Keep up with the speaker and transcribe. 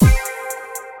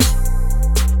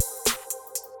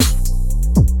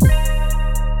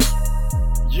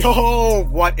Yo,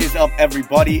 what is up,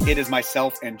 everybody? It is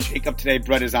myself and Jacob today.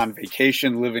 Brett is on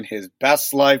vacation, living his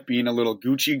best life, being a little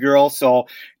Gucci girl. So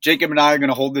Jacob and I are going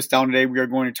to hold this down today. We are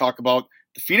going to talk about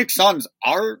the Phoenix Suns.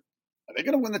 Are they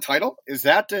going to win the title? Is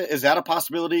that a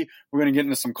possibility? We're going to get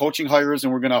into some coaching hires,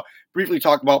 and we're going to briefly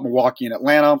talk about Milwaukee and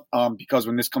Atlanta because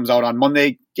when this comes out on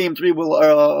Monday, Game 3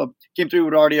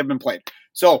 would already have been played.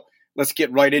 So let's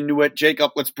get right into it.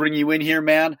 Jacob, let's bring you in here,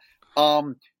 man.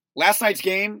 Last night's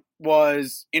game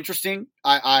was interesting.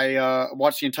 I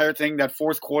watched the entire thing. That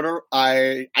fourth quarter,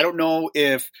 I don't know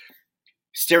if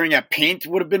staring at paint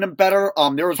would have been better.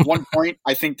 There was one point,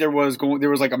 I think there was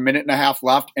like a minute and a half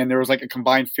left, and there was like a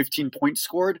combined 15 points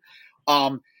scored.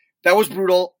 That was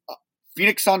brutal.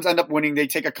 Phoenix Suns end up winning. They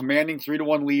take a commanding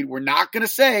 3-1 lead. We're not going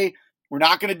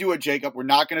to do it, Jacob. We're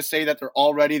not going to say that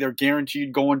they're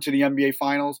guaranteed going to the NBA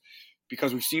Finals,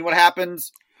 because we've seen what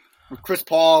happens with Chris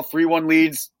Paul, 3-1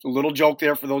 leads. A little joke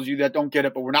there for those of you that don't get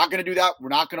it, but we're not going to do that. We're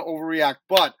not going to overreact.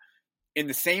 But in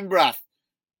the same breath,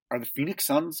 are the Phoenix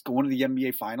Suns going to the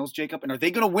NBA Finals, Jacob? And are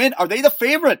they going to win? Are they the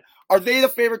favorite? Are they the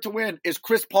favorite to win? Is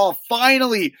Chris Paul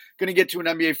finally going to get to an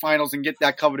NBA Finals and get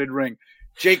that coveted ring?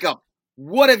 Jacob,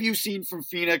 what have you seen from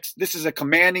Phoenix? This is a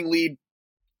commanding lead.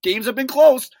 Games have been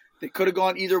close. They could have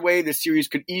gone either way. This series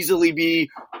could easily be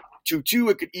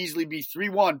 2-2. It could easily be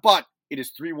 3-1. But it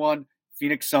is 3-1.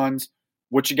 Phoenix Suns.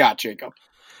 What you got, Jacob?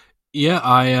 Yeah,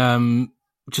 I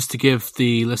just to give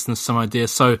the listeners some idea.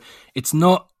 So it's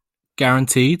not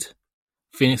guaranteed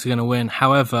Phoenix are going to win.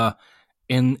 However,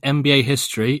 in NBA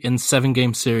history, in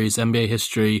 7-game series NBA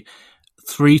history,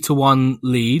 3-1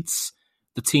 leads.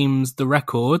 The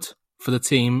record for the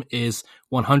team is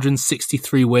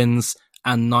 163 wins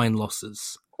and 9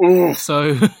 losses. Ooh.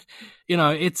 So,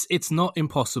 it's not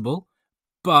impossible.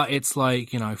 But it's like,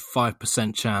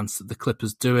 5% chance that the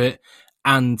Clippers do it.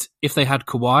 And if they had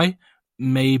Kawhi,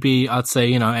 maybe I'd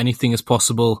say, anything is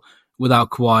possible. Without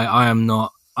Kawhi,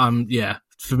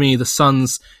 for me, the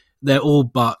Suns, they're all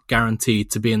but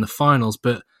guaranteed to be in the finals.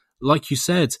 But like you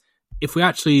said, if we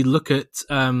actually look at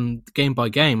game by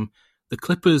game, the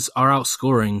Clippers are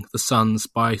outscoring the Suns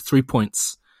by 3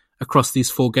 points across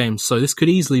these 4 games. So this could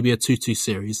easily be a 2-2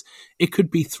 series. It could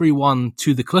be 3-1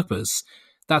 to the Clippers.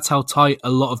 That's how tight a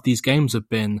lot of these games have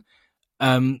been.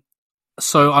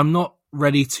 So I'm not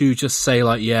ready to just say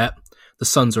the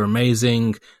Suns are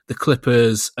amazing. The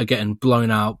Clippers are getting blown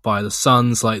out by the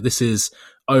Suns. Like, this is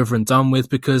over and done with,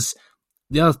 because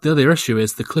the other issue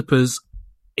is the Clippers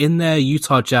in their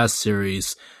Utah Jazz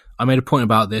series. I made a point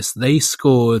about this. They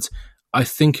scored, I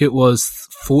think it was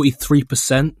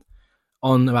 43%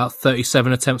 on about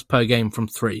 37 attempts per game from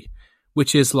 3,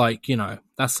 which is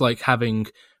that's like having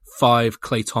 5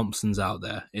 Klay Thompsons out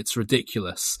there. It's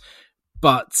ridiculous.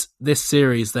 But this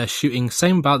series, they're shooting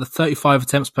same about the 35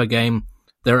 attempts per game.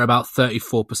 They're at about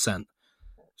 34%.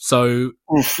 So,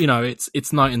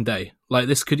 it's night and day. Like,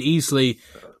 this could easily,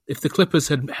 if the Clippers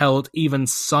had held even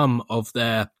some of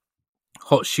their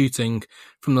hot shooting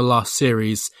from the last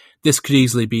series, this could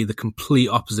easily be the complete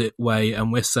opposite way.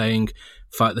 And we're saying,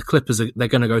 the Clippers, they're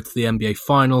going to go to the NBA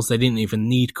Finals. They didn't even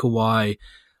need Kawhi.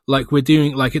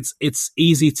 It's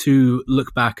easy to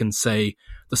look back and say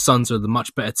the Suns are the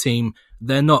much better team.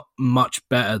 They're not much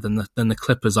better than the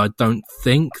Clippers. I don't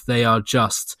think they're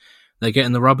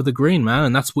getting the rub of the green, man,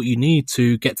 and that's what you need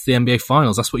to get to the NBA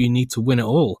Finals. That's what you need to win it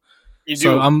all. You do.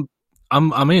 So I'm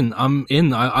in.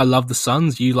 I love the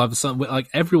Suns. You love the Suns. Like,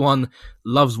 everyone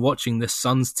loves watching this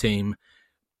Suns team,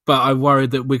 but I worry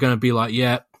that we're going to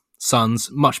be Suns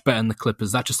much better than the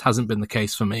Clippers. That just hasn't been the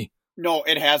case for me. No,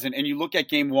 it hasn't. And you look at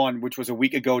game 1, which was a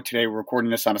week ago today. We're recording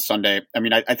this on a Sunday. I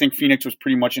mean, I think Phoenix was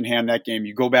pretty much in hand that game.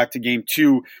 You go back to game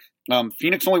 2,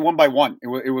 Phoenix only won by 1.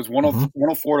 It was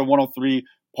 104 to 103.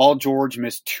 Paul George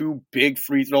missed 2 big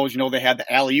free throws. They had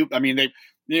the alley-oop. I mean,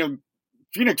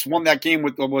 Phoenix won that game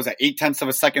with, 0.8 of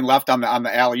a second left on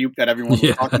the alley-oop that everyone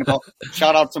was talking about.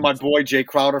 Shout out to my boy Jay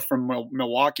Crowder from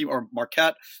Milwaukee, or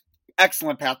Marquette.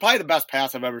 Excellent pass. Probably the best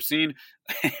pass I've ever seen.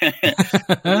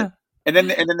 And then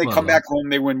they come back home.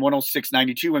 They win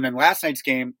 106-92. And then last night's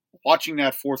game, watching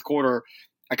that fourth quarter,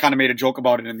 I kind of made a joke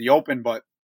about it in the open, but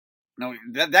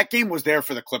that game was there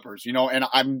for the Clippers, and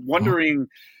I'm wondering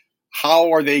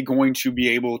how are they going to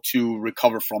be able to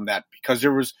recover from that, because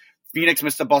Phoenix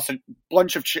missed a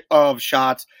bunch of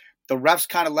shots. The refs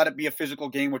kind of let it be a physical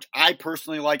game, which I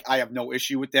personally like. I have no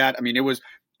issue with that. I mean, it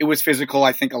was physical,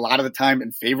 I think, a lot of the time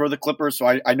in favor of the Clippers. So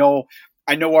I know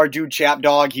our dude Chap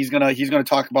Dog, he's gonna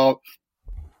talk about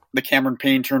the Cameron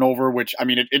Payne turnover, which, I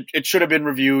mean, it should have been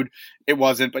reviewed. It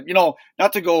wasn't. But,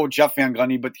 not to go Jeff Van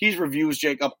Gundy, but these reviews,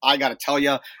 Jacob, I got to tell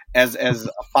you, as a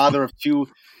father of 2,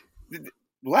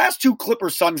 last two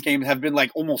Clippers Suns games have been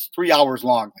like almost 3 hours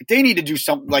long. Like they need to do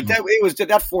something like that. It was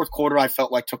that fourth quarter I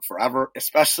felt like took forever,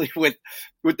 especially with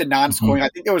the non-scoring. I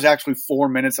think there was actually 4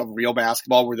 minutes of real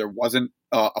basketball where there wasn't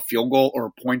a field goal or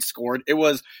a point scored. It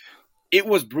was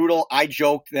brutal. I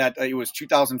joked that it was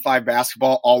 2005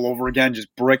 basketball all over again,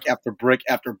 just brick after brick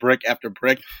after brick after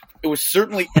brick. It was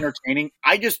certainly entertaining.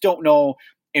 I just don't know.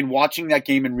 In watching that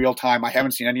game in real time, I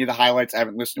haven't seen any of the highlights. I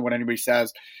haven't listened to what anybody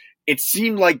says. It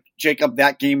seemed like, Jacob,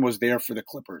 that game was there for the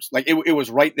Clippers. Like it was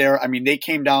right there. I mean, they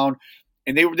came down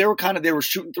and they were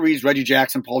shooting threes. Reggie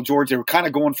Jackson, Paul George, they were kind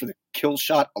of going for the kill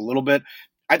shot a little bit.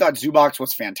 I thought Zubac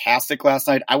was fantastic last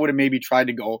night. I would have maybe tried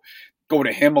to go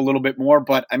to him a little bit more,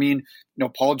 but I mean,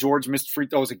 Paul George missed free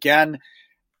throws again.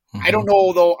 I don't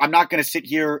know though. I'm not going to sit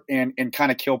here and kind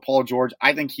of kill Paul George.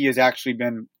 I think he has actually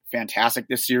been fantastic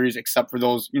this series, except for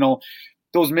those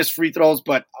missed free throws.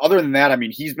 But other than that, I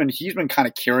mean, he's been kind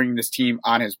of carrying this team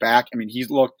on his back. I mean, he's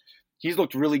looked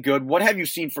really good. What have you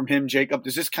seen from him, Jacob?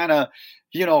 Does this kind of,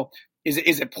 is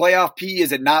it playoff P?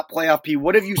 Is it not playoff P?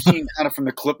 What have you seen kind of from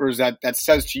the Clippers that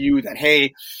says to you that,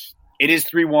 hey, it is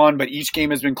 3-1, but each game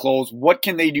has been closed. What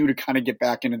can they do to kind of get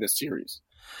back into this series?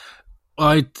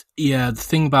 The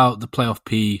thing about the playoff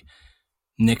P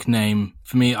nickname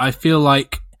for me, I feel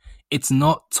like it's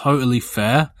not totally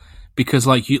fair because,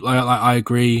 I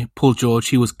agree. Paul George,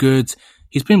 he was good.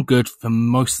 He's been good for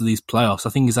most of these playoffs. I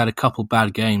think he's had a couple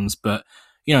bad games, but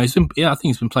I think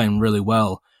he's been playing really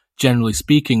well. Generally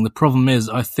speaking, the problem is,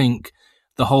 I think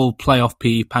the whole playoff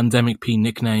P, pandemic P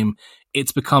nickname,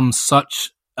 it's become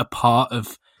such a part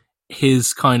of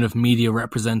his kind of media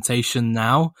representation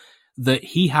now that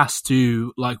he has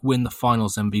to win the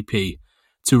finals MVP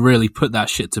to really put that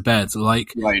shit to bed. Right.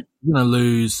 You're going to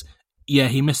lose. Yeah,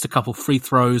 he missed a couple free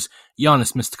throws.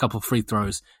 Giannis missed a couple free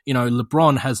throws.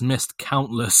 LeBron has missed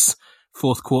countless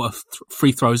fourth quarter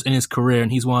free throws in his career,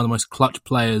 and he's one of the most clutch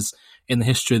players in the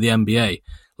history of the NBA.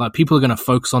 People are going to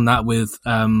focus on that with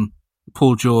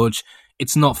Paul George.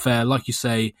 It's not fair. Like you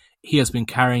say, he has been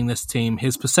carrying this team.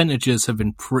 His percentages have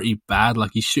been pretty bad.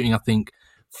 He's shooting, I think,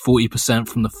 40%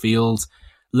 from the field,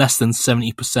 less than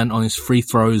 70% on his free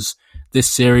throws this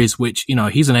series, which,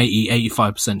 he's an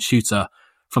 85% shooter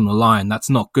from the line. That's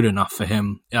not good enough for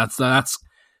him. That's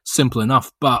simple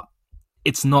enough, but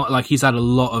it's not like he's had a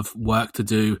lot of work to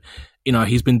do.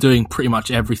 He's been doing pretty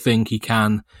much everything he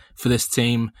can for this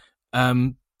team.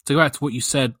 To go back to what you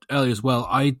said earlier as well,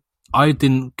 I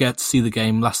didn't get to see the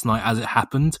game last night as it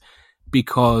happened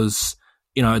because,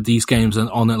 these games are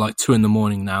on at 2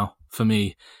 a.m. now for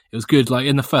me. It was good.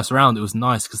 In the first round, it was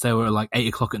nice because they were at 8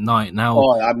 o'clock at night. Now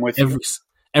I'm with you.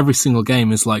 Every single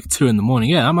game is 2 a.m.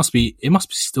 Yeah, it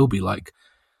must still be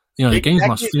the games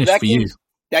must finish for you.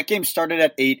 That game started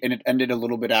at 8 and it ended a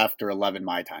little bit after 11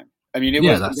 my time. I mean, it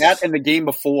was that, and the game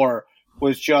before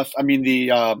was just,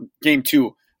 the game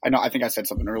 2. I think I said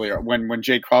something earlier when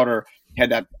Jay Crowder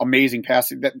had that amazing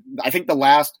pass. That I think the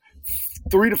last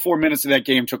 3 to 4 minutes of that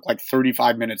game took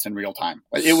 35 minutes in real time.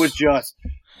 It was just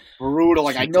brutal.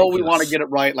 I know we want to get it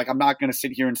right. I'm not going to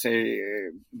sit here and say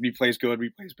replay's good,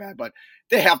 replay's bad, but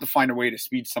they have to find a way to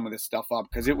speed some of this stuff up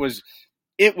because it was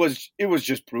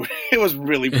just brutal. It was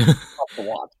really tough to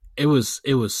watch. It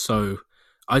was so.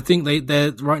 I think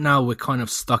they're right now we're kind of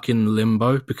stuck in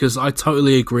limbo because I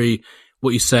totally agree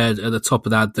what you said at the top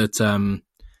of that the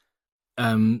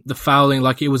fouling,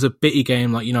 it was a bitty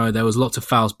game. There was lots of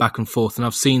fouls back and forth, and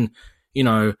I've seen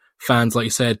fans, like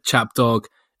you said, Chap Dog.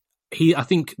 I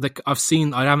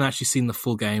haven't actually seen the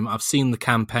full game. I've seen the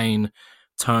campaign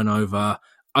turnover.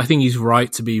 I think he's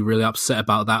right to be really upset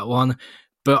about that one.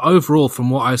 But overall, from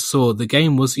what I saw, the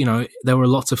game was, there were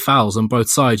lots of fouls on both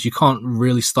sides. You can't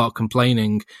really start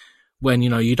complaining when,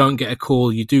 you don't get a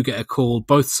call, you do get a call.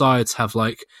 Both sides have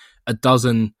a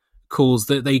dozen calls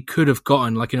that they could have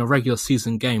gotten, in a regular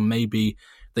season game. Maybe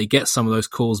they get some of those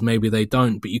calls, maybe they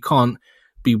don't, but you can't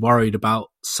be worried about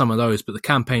some of those, but the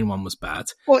campaign one was bad.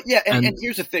 Well, yeah, and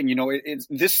here's the thing, it's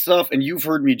this stuff, and you've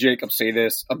heard me, Jacob, say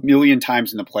this a million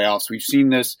times in the playoffs. We've seen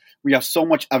this. We have so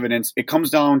much evidence. It comes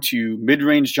down to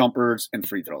mid-range jumpers and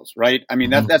free throws, right? I mean,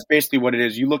 that's basically what it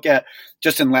is. You look at,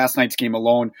 just in last night's game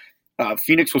alone,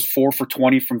 Phoenix was 4 for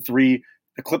 20 from 3.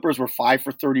 The Clippers were 5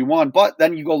 for 31. But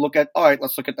then you go look at, all right,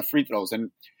 let's look at the free throws.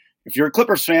 And if you're a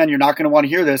Clippers fan, you're not going to want to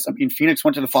hear this. I mean, Phoenix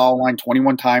went to the foul line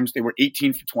 21 times. They were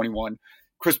 18 for 21.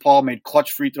 Chris Paul made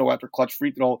clutch free throw after clutch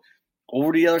free throw.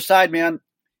 Over to the other side, man,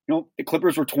 the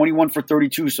Clippers were 21 for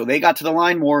 32, so they got to the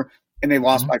line more, and they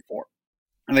lost by 4.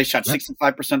 And they shot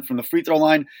 65% from the free throw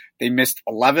line. They missed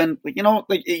 11.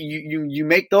 You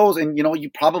make those, and you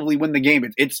probably win the game.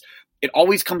 it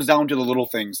always comes down to the little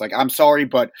things. Like, I'm sorry,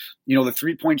 but, the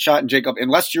 3-point shot, and Jacob,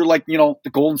 unless you're like, the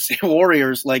Golden State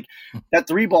Warriors, like that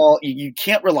 3-ball, you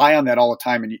can't rely on that all the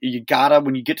time. And you gotta,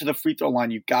 when you get to the free throw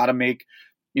line, you gotta make,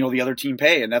 the other team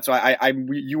pay. And that's why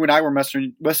you and I were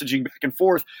messaging back and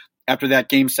forth after that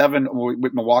game 7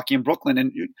 with Milwaukee and Brooklyn.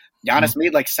 And Giannis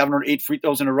made like 7 or 8 free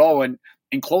throws in a row. And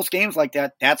in close games like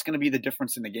that, that's going to be the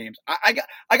difference in the games. I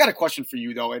got a question for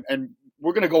you, though, and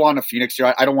we're going to go on to Phoenix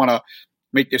here. I don't want to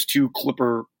make this too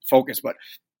Clipper focused, but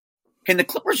can the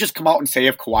Clippers just come out and say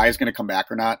if Kawhi is going to come back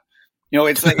or not?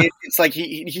 It's like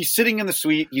he's sitting in the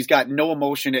suite. He's got no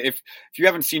emotion. If you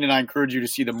haven't seen it, I encourage you to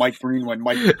see the Mike Breen one.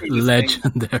 Mike Breen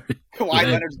legendary. Kawhi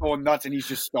Leonard's going nuts, and he's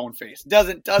just stone faced.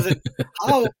 Doesn't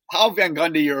how Van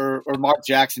Gundy or Mark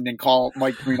Jackson didn't call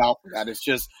Mike Breen out for that? It's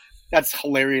just that's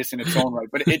hilarious in its own right.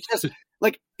 But it just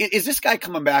like is this guy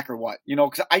coming back or what?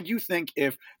 Because I do think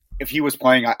if he was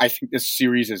playing, I think this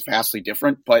series is vastly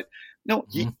different. But no,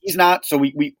 he's not. So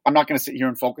I'm not going to sit here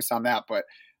and focus on that. But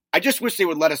I just wish they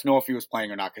would let us know if he was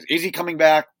playing or not. Because is he coming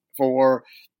back for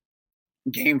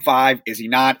Game 5? Is he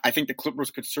not? I think the Clippers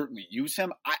could certainly use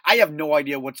him. I have no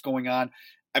idea what's going on.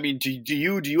 I mean, do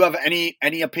you have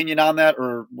any opinion on that,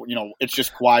 or it's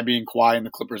just Kawhi being Kawhi and the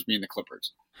Clippers being the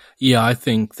Clippers? Yeah, I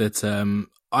think that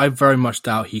I very much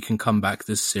doubt he can come back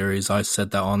this series. I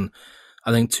said that on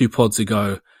I think 2 pods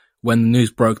ago when the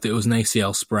news broke that it was an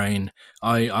ACL sprain.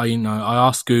 I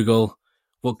asked Google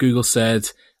what Google said.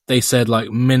 They said like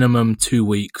minimum 2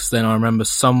 weeks. Then I remember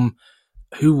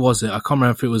who was it? I can't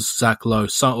remember if it was Zach Lowe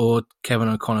or Kevin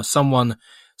O'Connor. Someone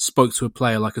spoke to a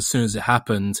player like as soon as it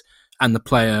happened, and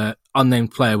the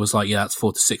unnamed player was like, "Yeah, that's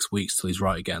 4 to 6 weeks till he's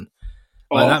right again."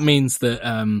 Like, that means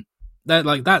that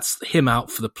that's him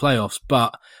out for the playoffs.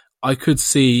 But I could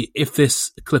see if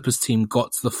this Clippers team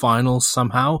got to the finals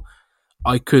somehow,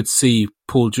 I could see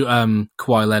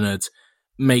Kawhi Leonard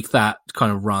make that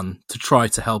kind of run to try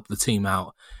to help the team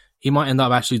out. He might end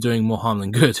up actually doing more harm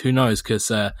than good. Who knows? Because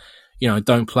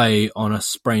don't play on a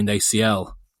sprained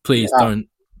ACL. Please don't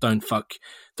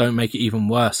make it even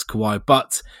worse, Kawhi.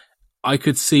 But I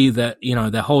could see that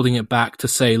they're holding it back to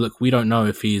say, look, we don't know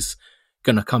if he's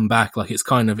going to come back. Like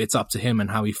it's up to him and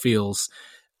how he feels.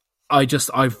 I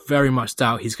very much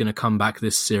doubt he's going to come back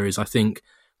this series. I think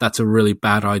that's a really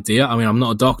bad idea. I mean, I'm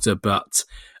not a doctor, but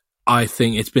I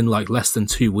think it's been like less than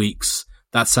 2 weeks.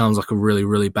 That sounds like a really,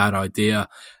 really bad idea.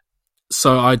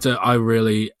 So I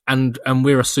really, and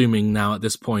we're assuming now at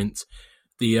this point,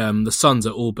 the Suns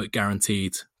are all but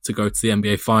guaranteed to go to the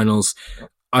NBA Finals.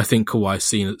 I think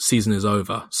Kawhi's season is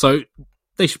over. So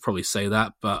they should probably say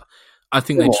that, but I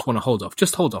think they just want to hold off.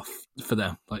 Just hold off for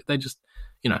them. Like they just,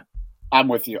 I'm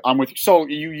with you. So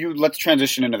you let's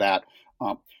transition into that.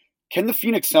 Can the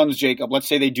Phoenix Suns, Jacob, let's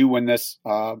say they do win this,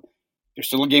 there's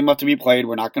still a game left to be played.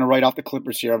 We're not going to write off the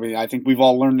Clippers here. I mean, I think we've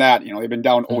all learned that. They've been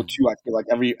down 0-2, I feel like,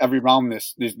 every round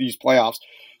these playoffs.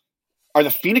 Are the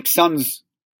Phoenix Suns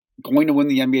going to win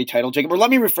the NBA title, Jacob? Or let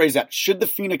me rephrase that. Should the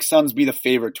Phoenix Suns be the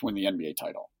favorite to win the NBA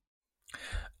title?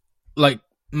 Like,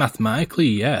 mathematically,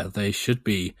 yeah, they should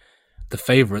be the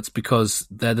favorites because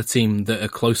they're the team that are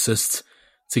closest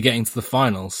to getting to the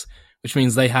finals, which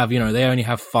means they have, they only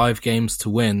have 5 games to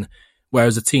win.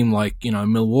 Whereas a team like,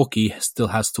 Milwaukee still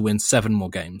has to win 7 more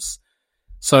games.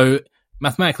 So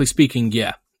mathematically speaking,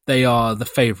 yeah, they are the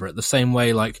favorite. The same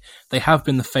way, like, they have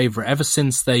been the favorite ever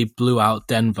since they blew out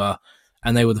Denver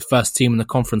and they were the first team in the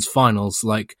conference finals.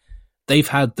 Like, they've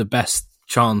had the best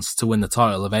chance to win the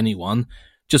title of anyone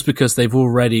just because they've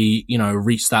already,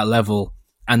 reached that level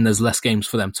and there's less games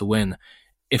for them to win.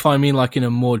 If I mean, like, in a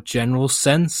more general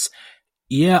sense,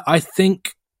 yeah, I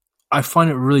think I find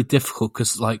it really difficult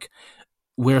because, like,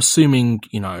 we're assuming,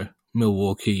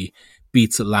 Milwaukee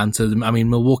beats Atlanta. I mean,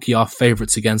 Milwaukee are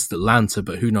favorites against Atlanta,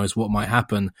 but who knows what might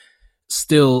happen.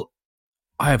 Still,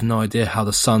 I have no idea how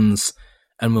the Suns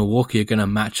and Milwaukee are going to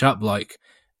match up. Like,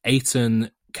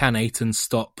 can Ayton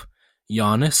stop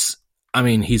Giannis? I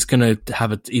mean, he's going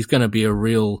to be a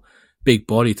real big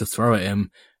body to throw at him.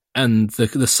 And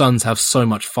the Suns have so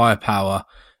much firepower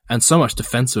and so much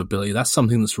defensive ability. That's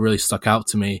something that's really stuck out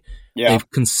to me. Yeah.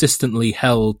 They've consistently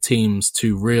held teams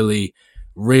to really,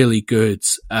 really good,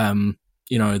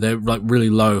 they're like really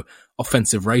low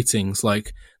offensive ratings.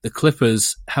 Like the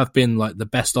Clippers have been like the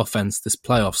best offense this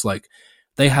playoffs. Like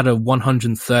they had a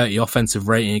 130 offensive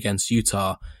rating against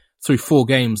Utah. Through 4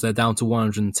 games, they're down to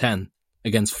 110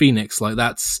 against Phoenix. Like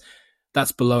that's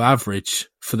below average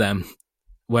for them.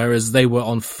 Whereas they were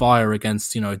on fire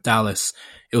against, Dallas.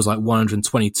 It was like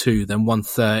 122, then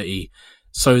 130.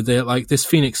 So they're like this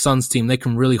Phoenix Suns team, they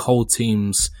can really hold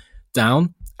teams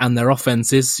down and their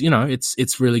offense is,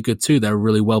 it's really good too. They're a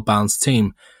really well-balanced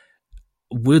team.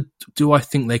 do I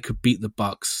think they could beat the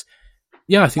Bucks?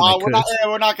 Yeah, I think they could.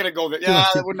 We're not going to go there. Yeah,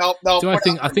 no.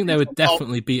 I think they would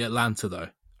definitely beat Atlanta, though.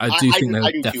 I do think they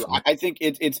would definitely. Too. I think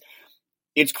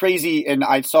it's crazy, and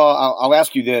I'll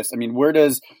ask you this. I mean, where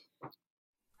does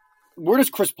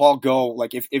Chris Paul go?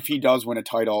 Like, if he does win a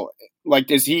title, like,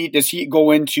 does he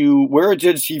go into, where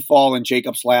does he fall in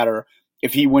Jacob's ladder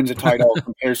if he wins a title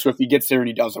compared to if he gets there and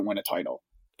he doesn't win a title?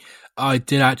 I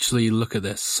did actually look at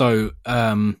this. So,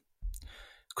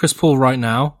 Chris Paul right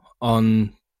now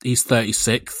he's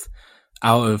 36th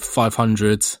out of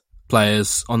 500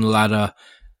 players on the ladder.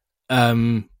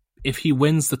 If he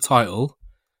wins the title,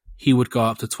 he would go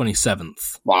up to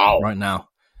 27th. Wow. Right now.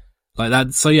 Like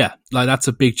that. So yeah, like that's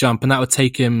a big jump, and that would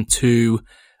take him to,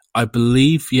 I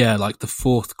believe, like the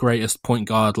fourth greatest point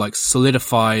guard, like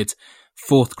solidified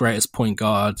fourth greatest point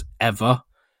guard ever.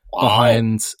 Wow.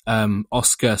 Behind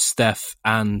Oscar, Steph,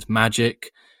 and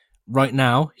Magic. Right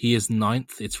now, he is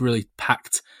 9th. It's really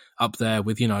packed up there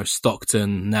with,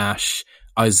 Stockton, Nash,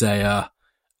 Isaiah,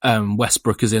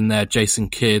 Westbrook is in there, Jason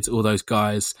Kidd, all those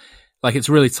guys. Like, it's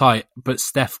really tight, but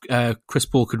Chris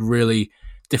Paul could really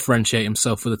differentiate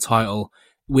himself for the title.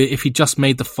 If he just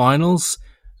made the finals,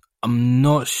 I'm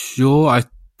not sure. I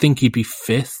think he'd be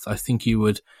 5th. I think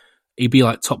he'd be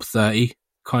like top 30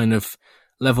 kind of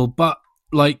level. But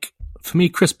like, for me,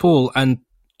 Chris Paul, and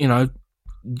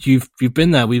you've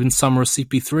been there. We've been Summer of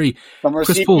CP3.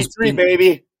 Chris Paul's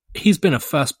baby. He's been a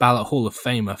first ballot Hall of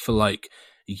Famer for like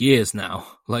years now.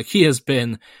 Like, he has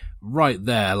been right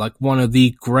there, like one of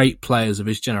the great players of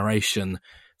his generation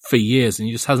for years, and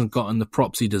he just hasn't gotten the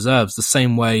props he deserves. The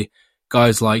same way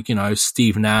guys like,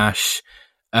 Steve Nash,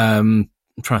 I'm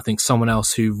trying to think someone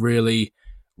else who really,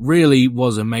 really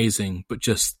was amazing, but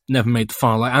just never made the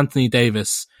final. Like Anthony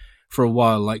Davis for a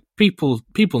while, like people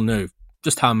knew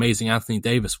just how amazing Anthony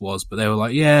Davis was, but they were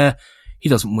like, yeah, he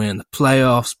doesn't win the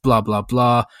playoffs, blah, blah,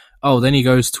 blah. Oh, then he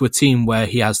goes to a team where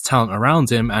he has talent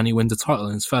around him and he wins a title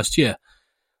in his first year.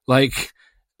 Like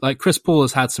Chris Paul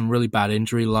has had some really bad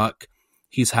injury luck.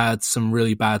 He's had some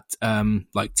really bad,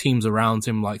 teams around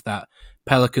him, like that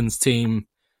Pelicans team.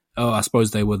 Oh, I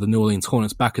suppose they were the New Orleans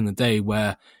Hornets back in the day,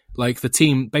 where like the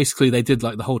team, basically they did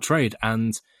like the whole trade,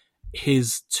 and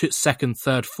his second,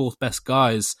 third, fourth best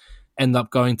guys end up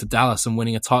going to Dallas and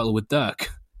winning a title with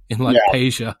Dirk in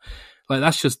Peja. Like,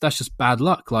 that's just bad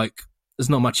luck. Like, there's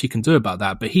not much he can do about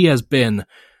that, but he has been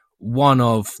one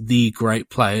of the great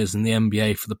players in the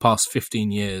NBA for the past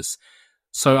 15 years.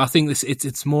 So I think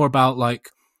it's more about like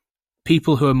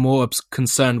people who are more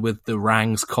concerned with the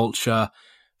ranks culture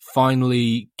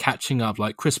finally catching up,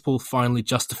 like Chris Paul finally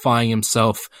justifying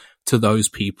himself to those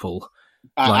people.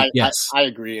 Yes. I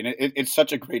agree. And it's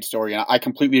such a great story. And I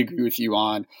completely agree with you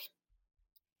on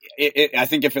it. I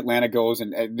think if Atlanta goes,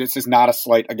 and this is not a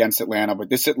slight against Atlanta, but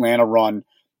this Atlanta run,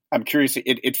 I'm curious.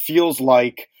 It feels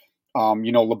like,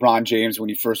 LeBron James when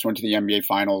he first went to the NBA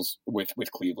Finals with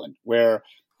Cleveland, where,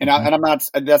 I'm not.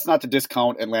 That's not to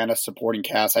discount Atlanta's supporting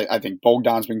cast. I think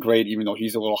Bogdan's been great, even though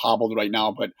he's a little hobbled right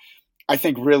now. But I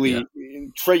think really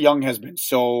Trae Young has been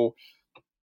so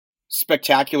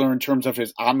spectacular in terms of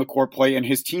his on the court play, and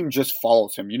his team just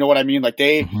follows him. You know what I mean? Like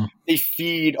they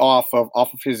feed off of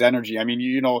his energy. I mean,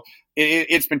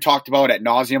 it's been talked about ad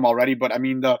nauseum already, but I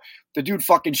mean the dude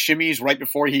fucking shimmies right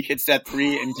before he hits that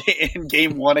three in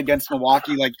game 1 against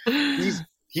Milwaukee. Like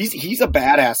he's a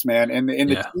badass, man, and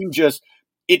the team just,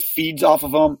 it feeds off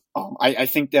of him. I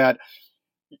think that,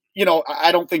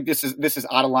 I don't think this is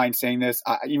out of line saying this,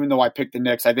 even though I picked the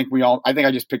Knicks. I think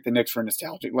I just picked the Knicks for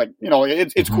nostalgic. Like,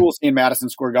 it's cool seeing Madison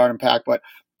Square Garden packed, but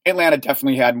Atlanta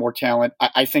definitely had more talent.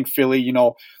 I think Philly,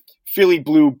 Philly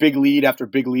blew big lead after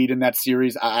big lead in that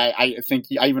series. I think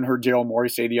I even heard Daryl Morey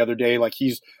say the other day, like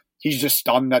he's just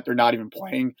stunned that they're not even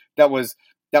playing. That was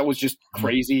just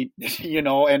crazy,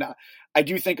 and I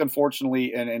do think,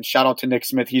 unfortunately, and shout out to Nick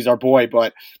Smith, he's our boy,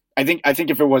 but I think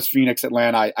if it was Phoenix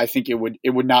Atlanta, I think it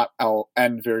would not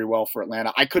end very well for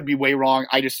Atlanta. I could be way wrong.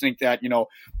 I just think that,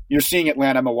 you're seeing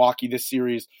Atlanta Milwaukee this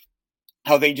series,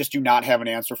 how they just do not have an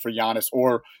answer for Giannis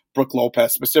or Brook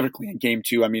Lopez, specifically in game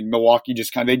 2. I mean, Milwaukee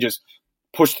they just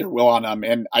pushed their will on them.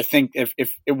 And I think if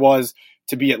it was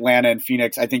to be Atlanta and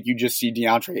Phoenix, I think you just see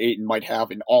DeAndre Ayton might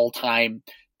have an all-time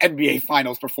NBA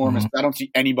Finals performance. I don't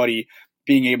see anybody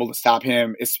being able to stop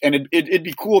him. And it'd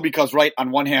be cool because, right,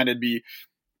 on one hand, it'd be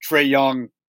Trae Young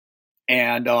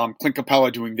and Clint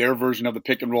Capella doing their version of the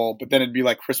pick and roll, but then it'd be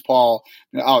like Chris Paul,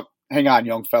 oh, hang on,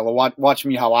 young fella, watch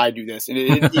me how I do this. And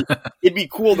it'd be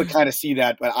cool to kind of see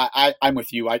that, but I'm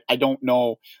with you. I don't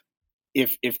know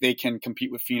if they can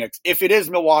compete with Phoenix. If it is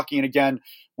Milwaukee, and again,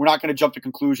 we're not going to jump to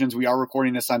conclusions. We are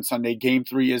recording this on Sunday. Game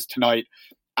 3 is tonight.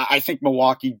 I think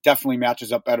Milwaukee definitely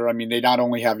matches up better. I mean, they not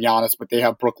only have Giannis, but they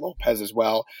have Brook Lopez as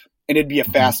well. And it'd be a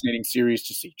fascinating series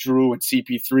to see Drew and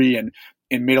CP3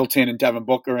 and Middleton and Devin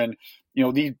Booker. And,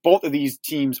 both of these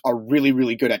teams are really,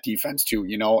 really good at defense too.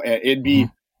 It'd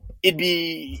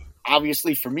be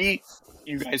obviously for me,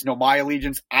 you guys know my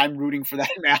allegiance. I'm rooting for that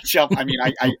matchup. I mean,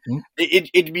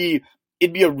 it'd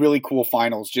be a really cool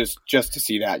finals just to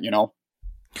see that,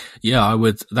 Yeah, I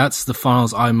would. That's the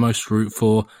finals I most root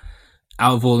for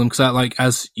out of all of them. Because,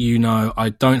 as you know, I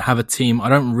don't have a team. I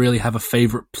don't really have a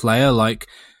favorite player. Like,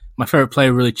 my favorite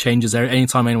player really changes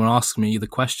anytime anyone asks me the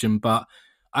question. But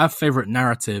I have favorite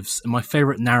narratives, and my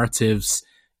favorite narratives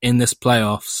in this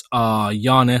playoffs are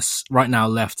Giannis right now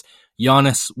left.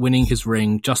 Giannis winning his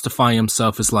ring, justifying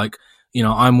himself as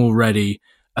I'm already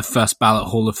a first ballot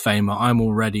Hall of Famer. I'm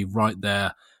already right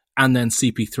there. And then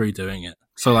CP3 doing it.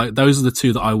 So those are the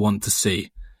two that I want to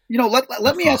see.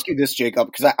 Let me ask you this,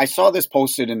 Jacob, because I saw this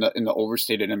posted in the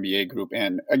Overstated NBA group.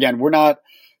 And again,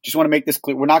 just want to make this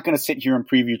clear. We're not going to sit here and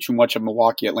preview too much of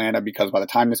Milwaukee, Atlanta, because by the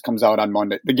time this comes out on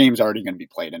Monday, the game's already going to be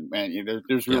played. And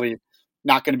there's really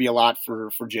not going to be a lot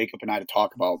for Jacob and I to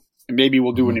talk about. And maybe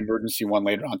we'll do an emergency one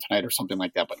later on tonight or something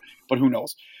like that. But who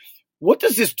knows? What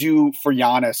does this do for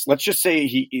Giannis? Let's just say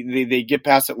they get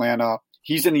past Atlanta.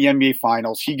 He's in the NBA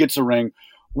Finals. He gets a ring.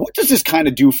 What does this kind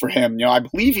of do for him? I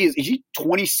believe is he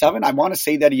 27? I want to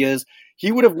say that he is.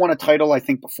 He would have won a title, I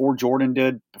think, before Jordan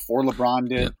did, before LeBron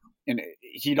did. Yeah. And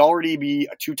he'd already be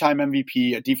a 2-time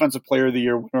MVP, a Defensive Player of the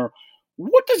Year winner.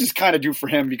 What does this kind of do for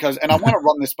him? And I want to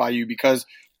run this by you because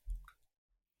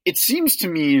it seems to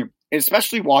me,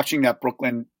 especially watching that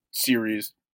Brooklyn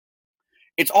series,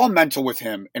 it's all mental with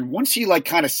him. And once he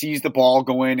kind of sees the ball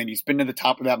go in and he's been to the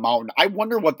top of that mountain, I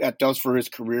wonder what that does for his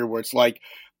career, where it's like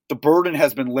the burden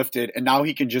has been lifted and now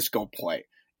he can just go play.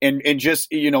 And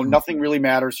just, nothing really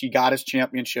matters. He got his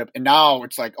championship. And now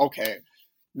it's like, okay,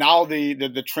 now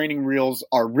the training reels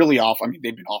are really off. I mean,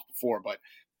 they've been off before, but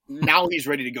now he's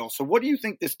ready to go. So what do you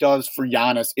think this does for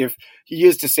Giannis if he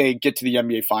is to, say, get to the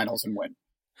NBA Finals and win?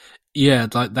 Yeah,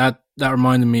 that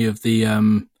reminded me of the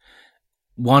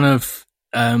one of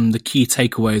the key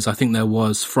takeaways I think there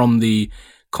was from the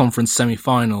conference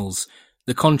semifinals.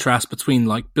 The contrast between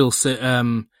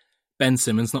Ben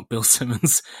Simmons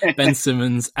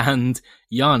and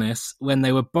Giannis when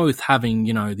they were both having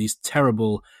these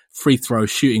terrible free throw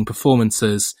shooting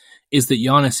performances is that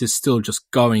Giannis is still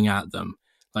just going at them.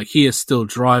 He is still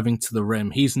driving to the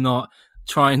rim. He's not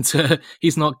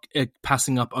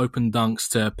passing up open dunks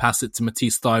to pass it to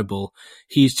Matisse Thybulle.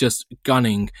 He's just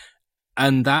gunning.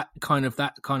 And that kind of,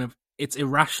 it's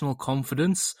irrational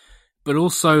confidence, but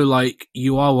also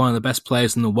you are one of the best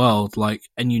players in the world,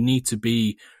 and you need to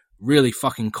be really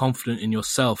fucking confident in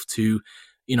yourself to,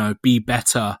 be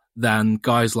better than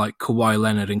guys like Kawhi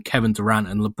Leonard and Kevin Durant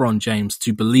and LeBron James,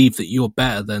 to believe that you're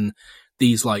better than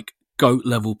these GOAT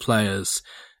level players.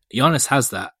 Giannis has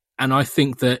that. And I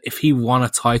think that if he won a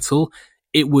title,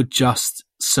 it would just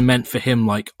cement for him,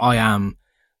 I am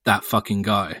that fucking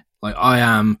guy. I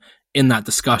am in that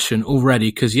discussion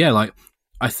already. Cause I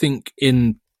think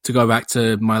to go back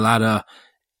to my ladder,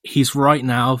 he's right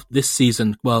now this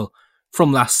season, well,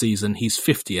 from last season, he's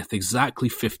 50th, exactly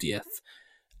 50th.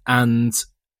 And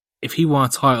if he won a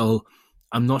title,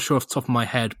 I'm not sure off the top of my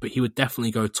head, but he would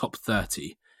definitely go top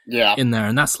 30 in there.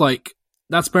 And that's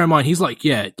bear in mind, he's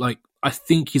I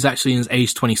think he's actually in his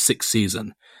age 26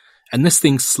 season. And this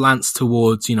thing slants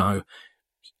towards,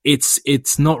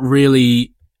 it's not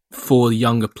really for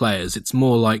younger players. It's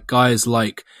more guys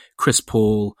like Chris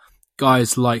Paul,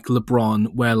 guys like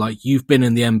LeBron, where you've been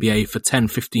in the NBA for 10,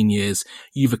 15 years.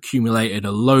 You've accumulated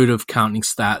a load of counting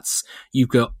stats. You've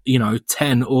got,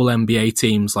 10 all NBA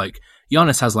teams.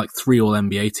 Giannis has 3 all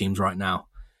NBA teams right now.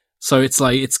 So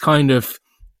it's kind of,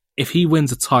 if he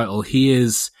wins a title, he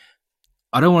is,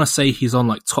 I don't want to say he's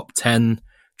on top 10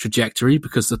 trajectory,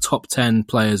 because the top 10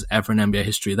 players ever in NBA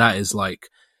history, that is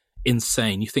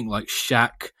insane. You think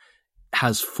Shaq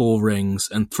has 4 rings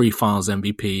and 3 finals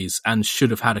MVPs and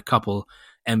should have had a couple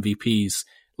MVPs.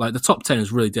 The top 10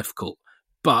 is really difficult,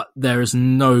 but there is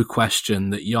no question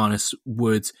that Giannis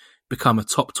would become a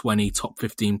top 20, top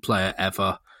 15 player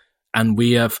ever. And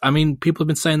people have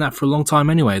been saying that for a long time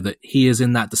anyway, that he is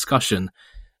in that discussion.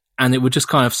 And it would just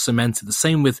kind of cement it. The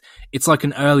same with, it's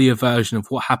an earlier version of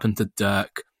what happened to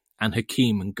Dirk and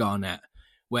Hakeem and Garnett,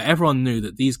 where everyone knew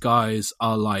that these guys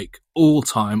are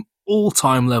all-time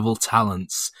level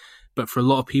talents. But for a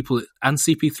lot of people, and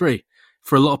CP3,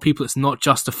 for a lot of people, it's not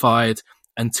justified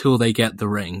until they get the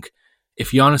ring.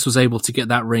 If Giannis was able to get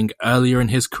that ring earlier in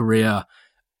his career,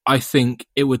 I think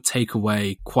it would take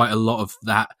away quite a lot of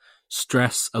that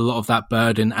stress, a lot of that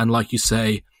burden. And like you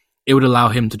say, it would allow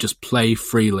him to just play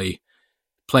freely,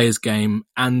 play his game.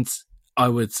 And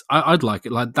I'd like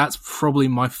it. Like, that's probably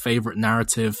my favorite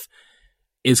narrative,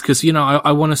 is because,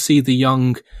 I want to see the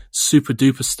young super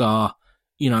duper star,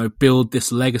 build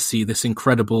this legacy, this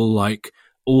incredible, like,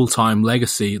 all-time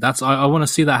legacy. I want to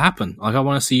see that happen. Like, I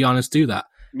want to see Giannis do that.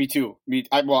 Me too.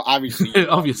 Well, obviously.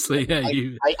 Obviously, yeah.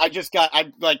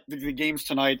 The games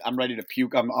tonight, I'm ready to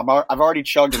puke. I've already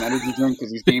chugged an energy drink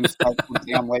because these games start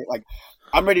damn late. Like,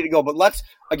 I'm ready to go. But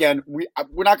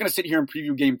we're not going to sit here and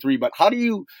preview game 3, but how do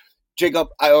you, Jacob,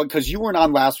 because you weren't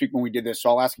on last week when we did this, so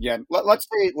I'll ask again. Let's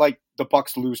say, like, the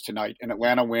Bucks lose tonight and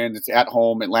Atlanta wins. It's at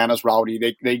home. Atlanta's rowdy.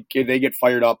 They get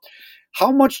fired up. How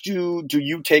much do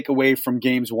you take away from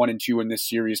games 1 and 2 in this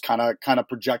series, kind of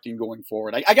projecting going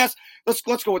forward? I guess let's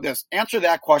go with this. Answer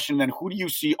that question, then who do you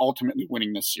see ultimately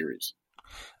winning this series?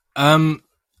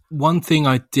 One thing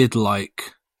I did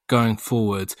like going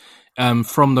forward,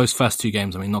 from those first 2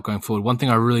 games, not going forward, one thing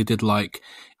I really did like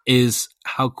is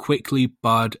how quickly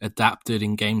Bud adapted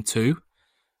in game 2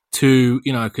 to,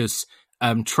 because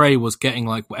Trey was getting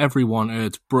like whatever he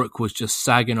wanted. Brook was just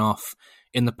sagging off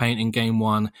in the paint in game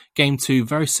 1. Game 2,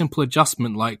 very simple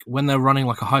adjustment. Like, when they're running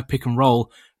like a high pick and roll,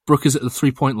 Brook is at the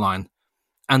 3-point line.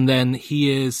 And then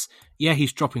he's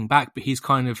dropping back, but he's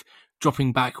kind of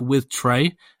dropping back with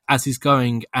Trey as he's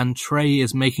going. And Trey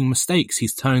is making mistakes.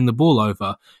 He's turning the ball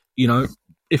over.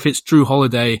 If it's Drew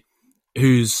Holiday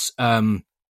who's in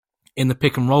the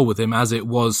pick and roll with him, as it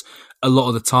was a lot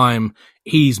of the time,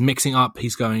 he's mixing up.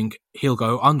 He'll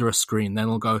go under a screen, then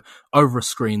he'll go over a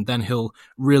screen, then he'll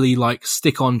really like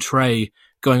stick on Trey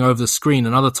going over the screen,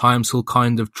 and other times he'll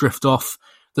kind of drift off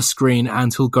the screen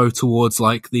and he'll go towards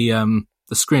like the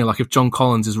screen. Like, if John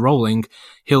Collins is rolling,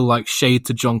 he'll like shade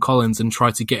to John Collins and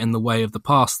try to get in the way of the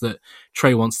pass that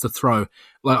Trey wants to throw.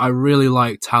 Like, I really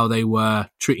liked how they were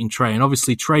treating Trey, and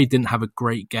obviously Trey didn't have a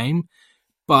great game,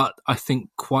 but I think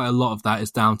quite a lot of that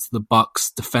is down to the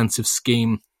Bucks' defensive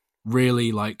scheme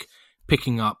really like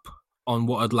picking up on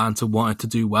what Atlanta wanted to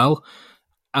do well.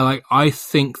 And I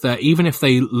think that even if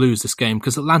they lose this game,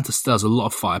 because Atlanta still has a lot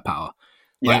of firepower.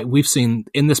 Yeah. Like, we've seen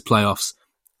in this playoffs,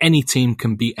 any team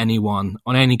can beat anyone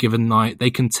on any given night. They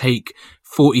can take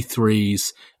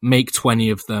 43s, make 20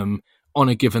 of them on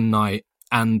a given night,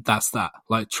 and that's that.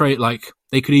 Like, Trey, like,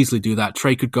 they could easily do that.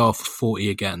 Trey could go off 40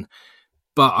 again.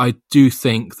 But I do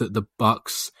think that the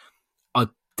Bucks are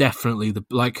definitely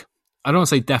I don't want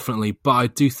to say definitely, but I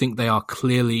do think they are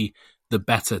clearly the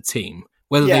better team,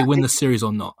 whether they win the series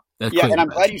or not. And I'm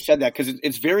glad you said that, because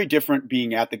it's very different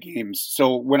being at the games.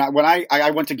 So when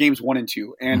I went to games 1 and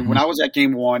 2, and when I was at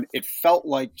game 1, it felt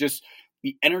like just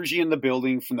the energy in the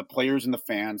building from the players and the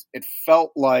fans. It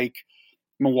felt like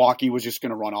Milwaukee was just going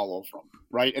to run all over them,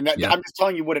 right? And I'm just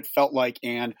telling you what it felt like.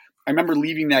 And I remember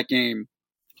leaving that game,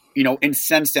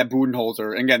 incensed at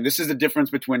Budenholzer. And again, this is the difference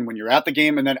between when you're at the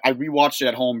game and then I rewatched it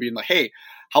at home being like, hey,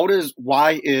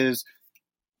 why is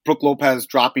Brook Lopez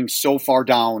dropping so far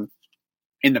down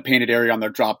in the painted area on their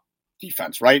drop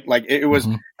defense, right? Like, it was,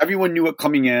 everyone knew it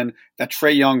coming in that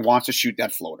Trey Young wants to shoot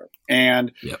that floater.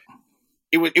 And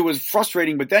it was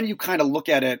frustrating, but then you kind of look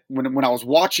at it when I was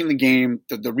watching the game,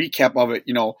 the recap of it,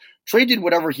 Trey did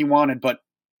whatever he wanted, but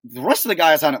the rest of the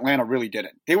guys on Atlanta really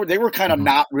didn't. They were kind of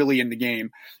not really in the game.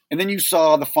 And then you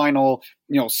saw the final,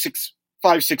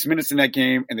 5-6 minutes in that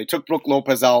game, and they took Brook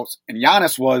Lopez out, and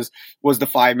Giannis was the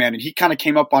 5-man, and he kind of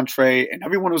came up on Trey, and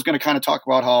everyone was going to kind of talk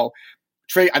about how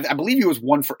Trey, I believe he was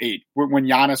 1 for 8 when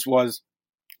Giannis was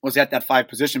at that 5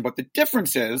 position. But the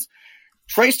difference is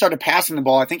Trey started passing the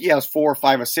ball. I think he has 4 or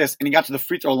 5 assists, and he got to the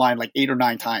free throw line like 8 or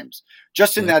 9 times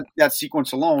just in that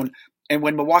sequence alone. And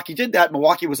when Milwaukee did that,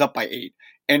 Milwaukee was up by 8.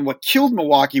 And what killed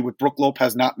Milwaukee with Brook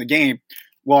Lopez not in the game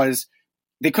was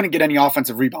they couldn't get any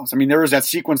offensive rebounds. I mean, there was that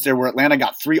sequence there where Atlanta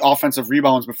got 3 offensive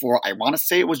rebounds before, I want to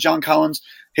say it was John Collins,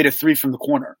 hit a 3 from the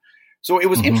corner. So it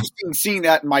was interesting seeing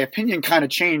that. My opinion kind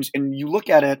of changed. And you look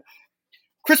at it,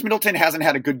 Chris Middleton hasn't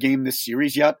had a good game this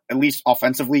series yet, at least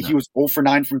offensively. No. He was 0 for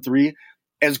 9 from 3.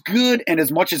 As good and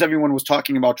as much as everyone was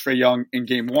talking about Trey Young in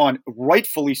game 1,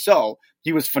 rightfully so,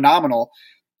 he was phenomenal.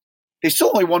 They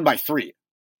still only won by 3.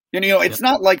 It's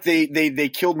not like they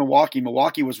killed Milwaukee.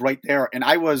 Milwaukee was right there. And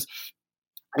I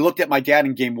looked at my dad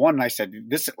in game 1 and I said,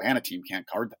 this Atlanta team can't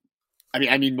guard them.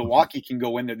 I mean, Milwaukee can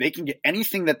go in there. They can get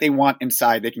anything that they want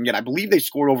inside. They can get, I believe they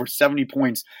scored over 70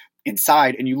 points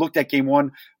inside. And you looked at game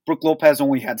 1, Brook Lopez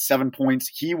only had 7 points.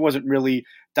 He wasn't really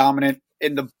dominant.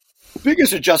 And the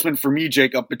biggest adjustment for me,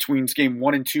 Jacob, between game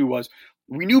 1 and 2 was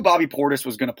we knew Bobby Portis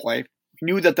was going to play.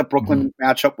 We knew that the Brooklyn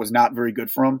matchup was not very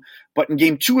good for him. But in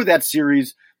game 2 of that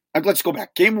series, let's go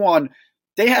back. Game 1,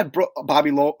 they had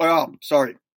Bobby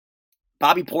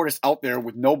Portis out there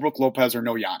with no Brook Lopez or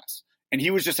no Giannis. And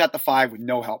he was just at the 5 with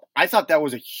no help. I thought that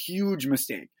was a huge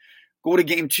mistake. Go to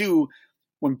game 2.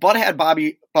 When Bud had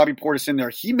Bobby Portis in there,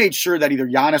 he made sure that either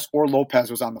Giannis or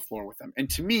Lopez was on the floor with him. And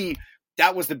to me,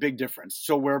 that was the big difference.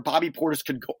 So where Bobby Portis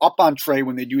could go up on Trey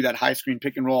when they do that high screen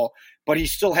pick and roll, but he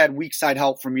still had weak side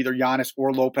help from either Giannis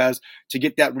or Lopez to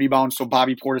get that rebound so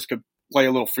Bobby Portis could play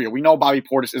a little freer. We know Bobby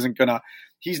Portis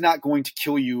he's not going to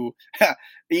kill you.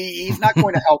 He's not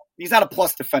going to help. He's not a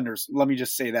plus defender. Let me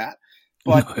just say that.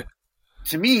 But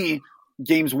to me,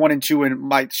 games 1 and 2, and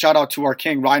my shout out to our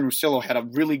king, Ryan Russillo, had a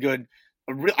really good,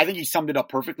 I think he summed it up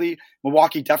perfectly.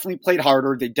 Milwaukee definitely played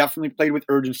harder. They definitely played with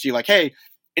urgency. Like, hey,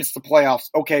 it's the playoffs.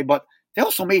 Okay. But they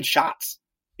also made shots.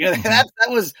 That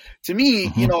was, to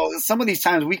me, some of these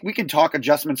times we can talk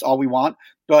adjustments all we want,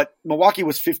 but Milwaukee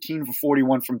was 15 for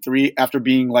 41 from 3 after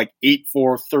being like 8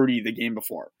 for 30 the game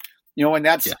before. And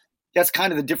that's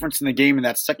kind of the difference in the game. And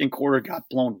that second quarter got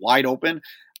blown wide open.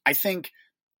 I think,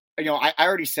 I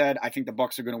already said I think the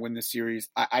Bucks are going to win this series.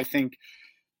 I think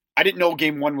I didn't know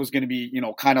game 1 was going to be,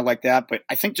 kind of like that, but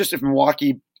I think just if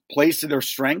Milwaukee plays to their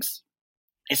strengths,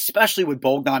 especially with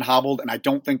Bogdan hobbled, and I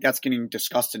don't think that's getting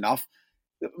discussed enough,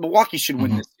 Milwaukee should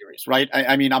win this series, right?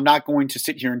 I mean, I'm not going to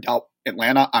sit here and doubt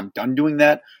Atlanta. I'm done doing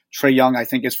that. Trae Young, I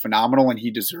think, is phenomenal, and he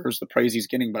deserves the praise he's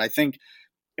getting. But I think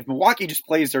if Milwaukee just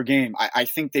plays their game, I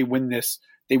think they win this.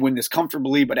 They win this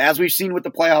comfortably. But as we've seen with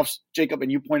the playoffs, Jacob,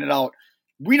 and you pointed out,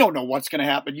 we don't know what's going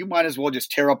to happen. You might as well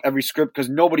just tear up every script because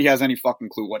nobody has any fucking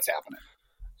clue what's happening.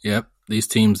 Yep, these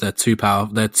teams, they're too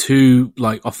powerful. They're too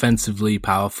offensively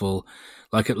powerful.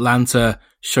 Like Atlanta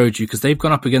showed you, because they've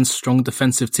gone up against strong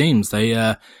defensive teams.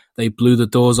 They blew the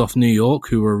doors off New York,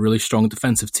 who were a really strong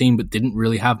defensive team, but didn't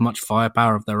really have much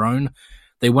firepower of their own.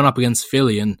 They went up against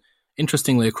Philly, and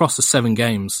interestingly, across the 7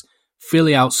 games,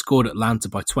 Philly outscored Atlanta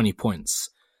by 20 points.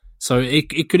 So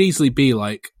it could easily be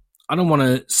like, I don't want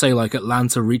to say like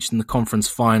Atlanta reached in the conference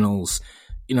finals,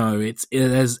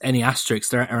 there's any asterisks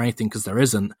there or anything, because there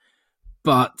isn't.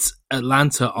 But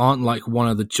Atlanta aren't like one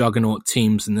of the juggernaut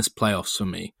teams in this playoffs for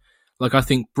me. Like, I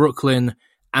think Brooklyn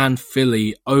and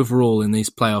Philly overall in these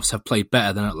playoffs have played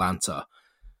better than Atlanta.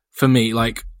 For me,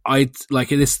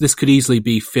 this could easily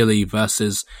be Philly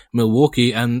versus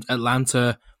Milwaukee, and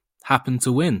Atlanta happened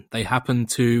to win. They happened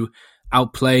to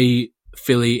outplay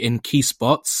Philly in key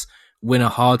spots, win a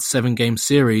hard 7-game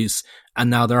series, and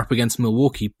now they're up against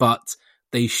Milwaukee. But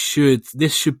this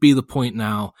should be the point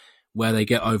now where they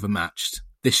get overmatched.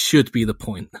 This should be the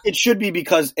point. It should be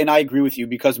because, and I agree with you,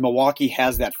 because Milwaukee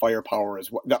has that firepower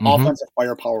as well, the offensive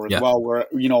firepower as well, where,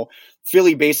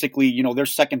 Philly basically, their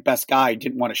second best guy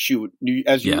didn't want to shoot.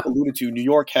 As you alluded to, New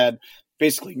York had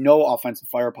basically no offensive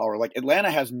firepower. Like Atlanta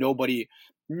has nobody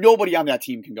on that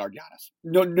team can guard Giannis.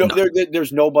 No.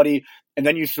 There's nobody. And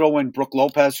then you throw in Brook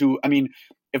Lopez, who, I mean,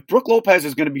 if Brook Lopez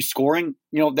is going to be scoring,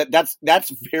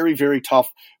 that's very, very tough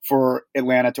for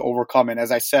Atlanta to overcome. And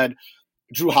as I said,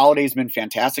 Drew Holiday's been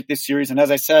fantastic this series. And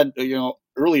as I said,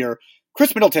 earlier,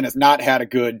 Chris Middleton has not had a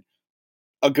good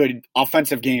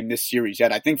offensive game this series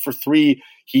yet. I think for 3,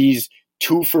 he's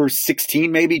 2 for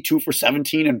 16, maybe 2 for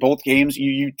 17 in both games.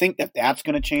 You think that's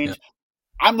going to change? Yeah.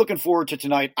 I'm looking forward to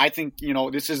tonight. I think,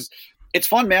 it's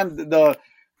fun, man. The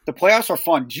playoffs are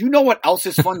fun. Do you know what else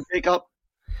is fun, Jacob?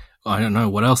 I don't know.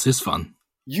 What else is fun?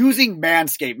 Using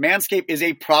Manscaped. Manscaped is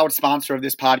a proud sponsor of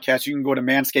this podcast. You can go to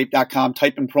manscaped.com,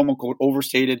 type in promo code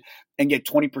overstated, and get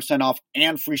 20% off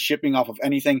and free shipping off of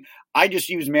anything. I just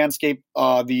used Manscaped,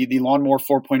 the Lawnmower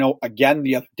 4.0 again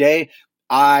the other day.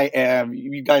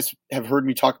 You guys have heard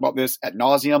me talk about this ad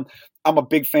nauseum. I'm a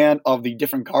big fan of the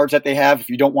different guards that they have. If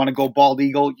you don't want to go bald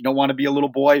eagle, you don't want to be a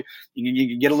little boy, you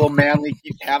can get a little manly,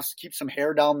 keep some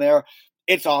hair down there.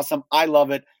 It's awesome. I love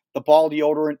it. The ball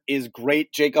deodorant is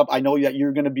great, Jacob. I know that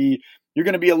you're going to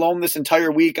be alone this entire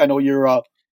week. I know your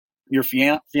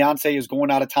fiance is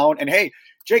going out of town. And hey,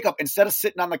 Jacob, instead of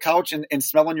sitting on the couch and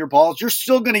smelling your balls, you're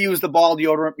still going to use the ball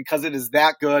deodorant because it is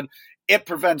that good. It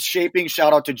prevents chafing.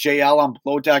 Shout out to JL on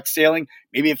Below Deck Sailing.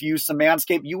 Maybe if you used some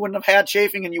Manscaped, you wouldn't have had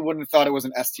chafing and you wouldn't have thought it was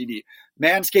an STD.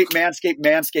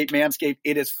 Manscaped.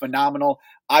 It is phenomenal.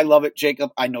 I love it, Jacob.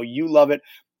 I know you love it.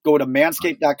 Go to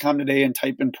manscaped.com today and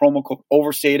type in promo code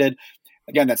overstated.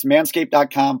 Again, that's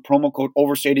manscaped.com, promo code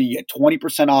overstated. You get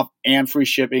 20% off and free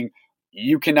shipping.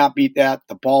 You cannot beat that.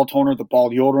 The ball toner, the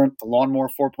ball deodorant, the Lawnmower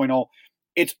 4.0.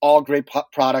 It's all great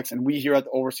products, and we here at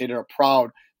the Overstated are proud,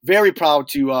 very proud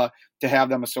to have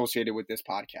them associated with this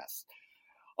podcast.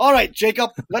 All right,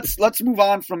 Jacob, let's move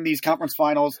on from these conference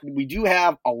finals. We do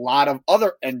have a lot of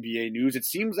other NBA news. It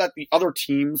seems that the other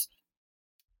teams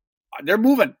they're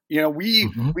moving. You know, we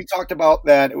Mm-hmm. we talked about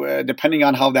that. Depending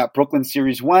on how that Brooklyn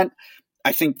series went,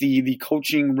 I think the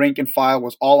coaching rank and file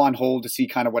was all on hold to see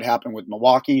kind of what happened with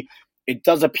Milwaukee. It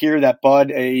does appear that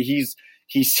Bud, he's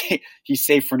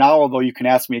safe for now. Although you can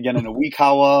ask me again in a week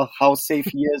how safe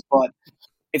he is. But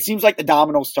it seems like the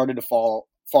dominoes started to fall.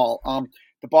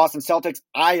 The Boston Celtics.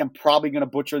 I am probably going to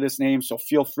butcher this name, so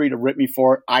feel free to rip me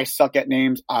for it. I suck at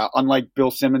names. Unlike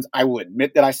Bill Simmons, I will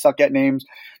admit that I suck at names.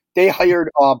 They hired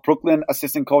Brooklyn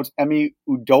assistant coach Emi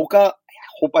Udoka. I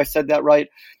hope I said that right.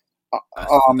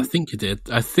 I think you did.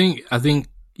 I think,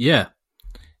 yeah.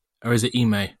 Or is it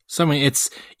Ime?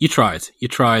 You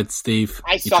tried, Steve.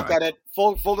 I suck at it.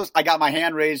 Full I got my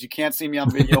hand raised. You can't see me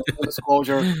on video. Full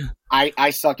disclosure. I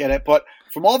suck at it. But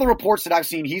from all the reports that I've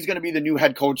seen, he's going to be the new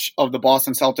head coach of the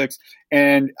Boston Celtics.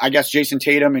 And I guess Jason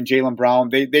Tatum and Jaylen Brown,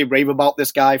 they rave about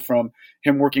this guy from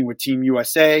him working with Team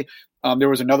USA. There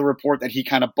was another report that he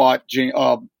kind of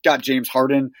got James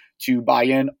Harden to buy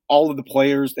in. All of the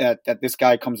players that this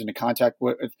guy comes into contact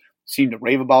with seem to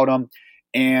rave about him.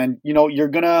 And, you know, if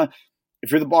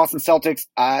you're the Boston Celtics,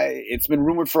 it's been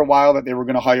rumored for a while that they were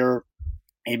going to hire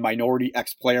a minority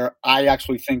ex-player. I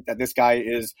actually think that this guy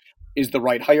is the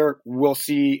right hire. We'll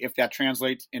see if that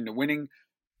translates into winning.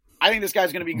 I think this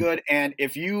guy's going to be good. And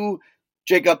if your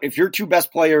two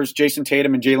best players, Jason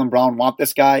Tatum and Jaylen Brown, want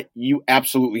this guy, you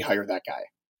absolutely hire that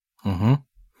guy. Mm-hmm.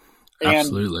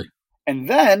 Absolutely. And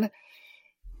then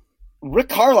Rick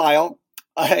Carlisle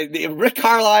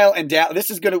and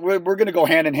this is we're gonna go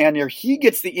hand in hand here. He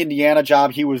gets the Indiana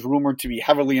job. He was rumored to be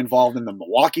heavily involved in the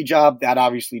Milwaukee job. That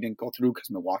obviously didn't go through because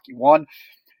Milwaukee won.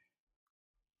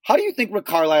 How do you think Rick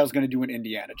Carlisle is going to do in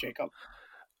Indiana, Jacob?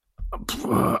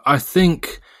 I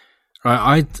think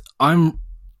I'm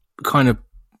kind of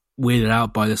weirded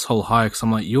out by this whole hire because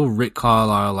I'm like, you're Rick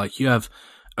Carlisle, like you have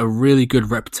a really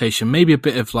good reputation, maybe a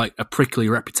bit of like a prickly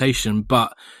reputation,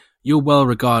 but you're well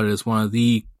regarded as one of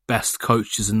the best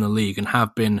coaches in the league and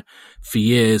have been for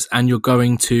years. And you're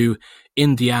going to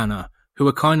Indiana, who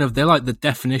are they're like the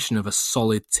definition of a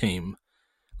solid team.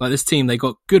 Like this team, they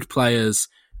got good players.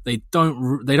 They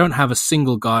don't have a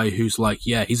single guy who's like,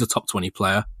 yeah, he's a top 20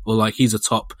 player or like he's a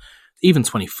top even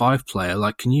 25 player.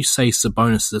 Like, can you say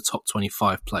Sabonis is a top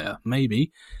 25 player?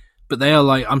 Maybe. But they are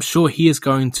like, I'm sure he is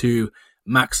going to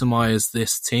maximize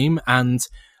this team. And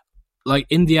like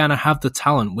Indiana have the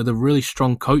talent with a really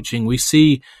strong coaching. We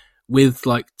see with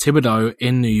like Thibodeau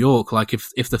in New York, like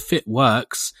if the fit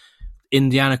works,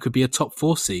 Indiana could be a top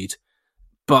 4 seed.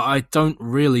 But I don't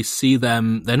really see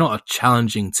them. They're not a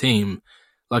challenging team.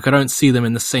 Like I don't see them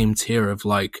in the same tier of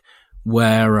like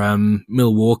where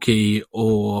Milwaukee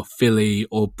or Philly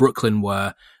or Brooklyn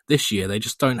were this year. They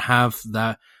just don't have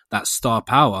that star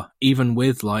power, even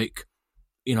with like,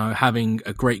 you know, having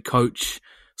a great coach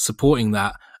supporting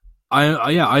that.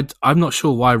 I'm not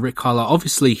sure why Rick Carlisle.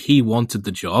 Obviously, he wanted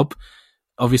the job.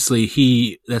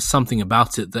 Obviously, there's something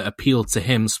about it that appealed to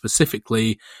him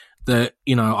specifically that,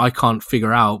 you know, I can't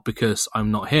figure out because I'm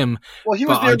not him. Well, he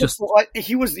was there before.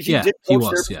 He did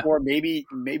coach there before. Yeah.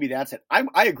 Maybe that's it.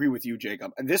 I agree with you,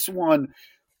 Jacob. This one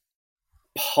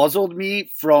puzzled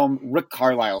me from Rick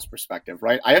Carlisle's perspective,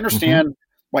 right? I understand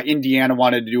why Indiana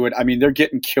wanted to do it. I mean, they're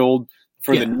getting killed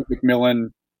for the Nate McMillan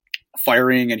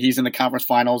firing, and he's in the conference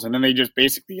finals, and then they just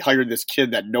basically hired this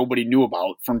kid that nobody knew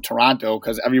about from Toronto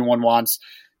because everyone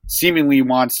seemingly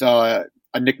wants a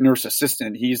Nick Nurse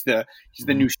assistant. He's the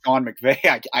new Sean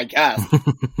McVay, I guess.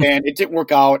 And it didn't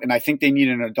work out, and I think they need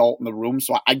an adult in the room.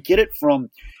 So I get it from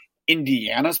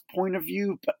Indiana's point of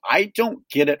view, but I don't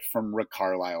get it from Rick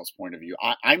Carlisle's point of view.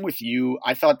 I'm with you.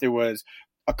 I thought there was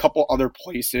a couple other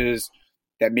places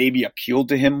that maybe appealed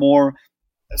to him more,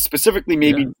 specifically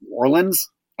maybe New Orleans.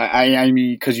 I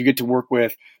mean, because you get to work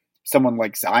with someone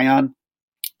like Zion.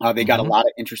 They got a lot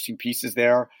of interesting pieces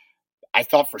there. I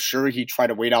thought for sure he'd try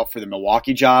to wait out for the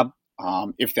Milwaukee job.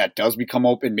 If that does become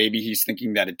open, maybe he's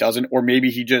thinking that it doesn't, or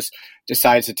maybe he just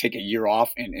decides to take a year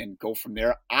off and go from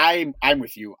there. I'm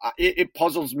with you. It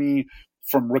puzzles me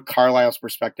from Rick Carlisle's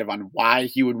perspective on why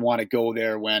he would want to go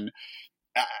there when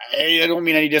I don't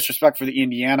mean any disrespect for the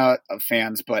Indiana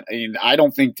fans, but I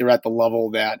don't think they're at the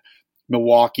level that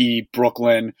Milwaukee,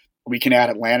 Brooklyn, we can add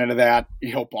Atlanta to that,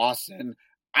 Boston.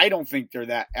 I don't think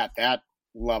they're at that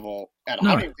level at all.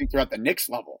 No. I don't even think they're at the Knicks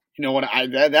level. You know what?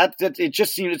 It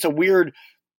just seems it's a weird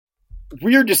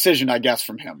decision, I guess,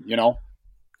 from him. You know?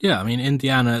 Yeah, I mean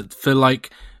Indiana for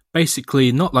like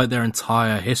basically not like their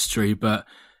entire history, but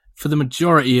for the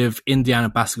majority of Indiana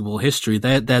basketball history,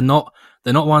 they're not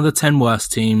one of the 10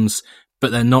 worst teams,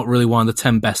 but they're not really one of the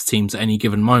 10 best teams at any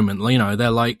given moment. You know, they're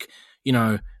like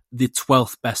the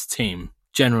 12th best team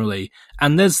generally,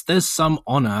 and there's some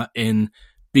honor in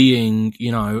being,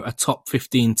 a top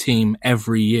 15 team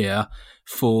every year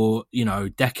for,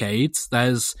 decades.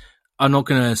 I'm not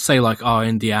going to say like,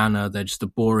 Indiana, they're just a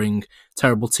boring,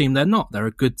 terrible team. They're not. They're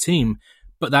a good team,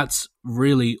 but that's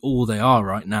really all they are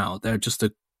right now. They're just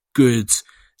a good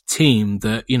team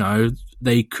that,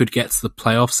 they could get to the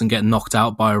playoffs and get knocked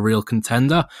out by a real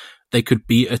contender. They could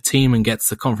beat a team and get to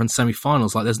the conference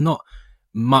semifinals. Like, there's not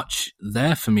much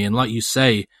there for me. And like you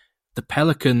say, the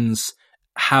Pelicans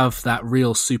have that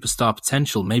real superstar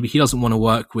potential. Maybe he doesn't want to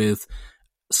work with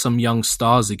some young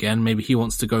stars again. Maybe he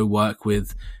wants to go work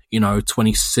with,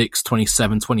 26,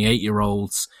 27,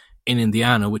 28-year-olds in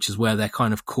Indiana, which is where they're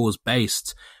kind of cause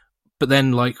based. But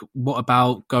then, like, what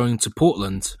about going to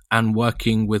Portland and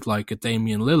working with like a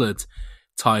Damian Lillard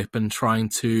type and trying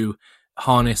to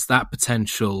harness that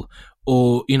potential,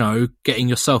 or, getting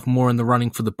yourself more in the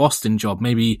running for the Boston job?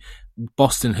 Maybe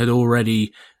Boston had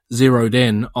already zeroed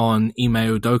in on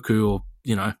Ime Udoka, or,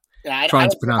 trying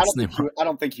to pronounce his name. I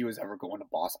don't think he was ever going to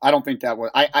Boston. I don't think that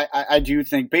was. I do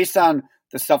think, based on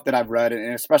the stuff that I've read,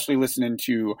 and especially listening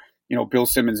to, Bill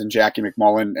Simmons and Jackie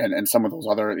McMullen and some of those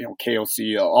other,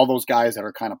 KOC, all those guys that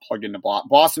are kind of plugged into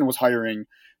Boston was hiring.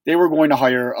 They were going to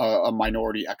hire a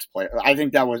minority ex-player. I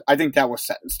think that was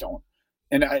set in stone.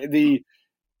 And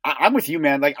I'm with you,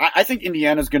 man. Like, I think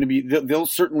Indiana's going to be, they'll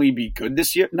certainly be good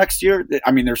next year.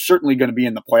 I mean, they're certainly going to be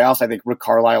in the playoffs. I think Rick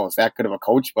Carlisle is that good of a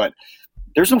coach, but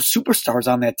there's no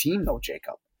superstars on that team though,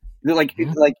 Jacob. They're like,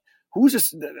 who's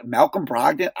this Malcolm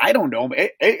Brogdon? I don't know.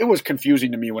 It was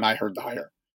confusing to me when I heard the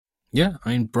hire. Yeah. I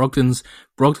mean, Brogdon's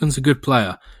a good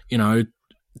player.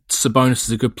 Sabonis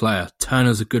is a good player.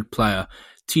 Turner's a good player.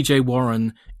 TJ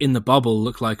Warren in the bubble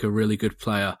looked like a really good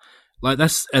player. Like,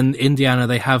 that's, and Indiana,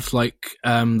 they have like,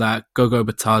 that Gogo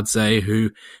Batadze,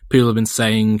 who people have been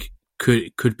saying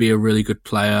could be a really good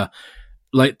player.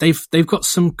 Like, they've got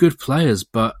some good players,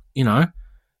 but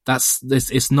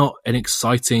it's not an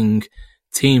exciting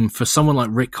team for someone like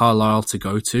Rick Carlisle to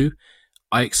go to.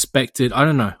 I expected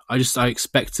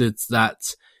that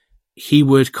he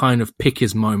would kind of pick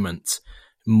his moment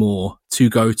more to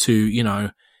go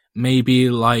to, maybe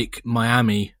like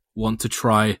Miami want to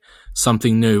try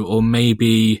something new, or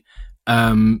maybe,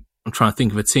 I'm trying to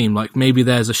think of a team, like maybe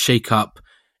there's a shakeup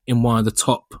in one of the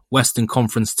top Western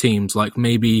Conference teams, like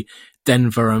maybe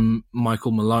Denver and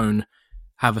Michael Malone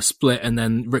have a split and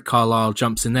then Rick Carlisle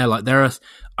jumps in there. Like,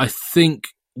 I think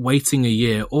waiting a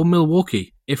year, or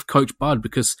Milwaukee, if Coach Bud,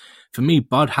 because for me,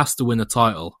 Bud has to win the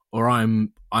title or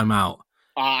I'm out.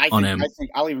 On him. I think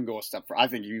I'll even go a step further. I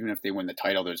think even if they win the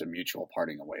title, there's a mutual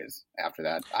parting of ways after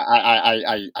that.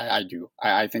 I do.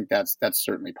 I think that's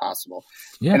certainly possible.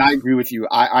 Yeah. And I agree with you.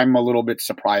 I'm a little bit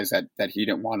surprised that he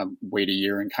didn't want to wait a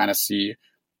year and kind of see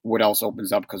what else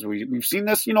opens up, because we've seen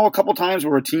this, a couple times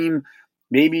where a team,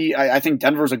 maybe I think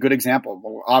Denver's a good example.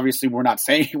 Well, obviously, we're not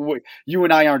saying, you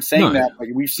and I aren't saying that, but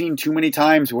we've seen too many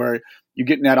times where you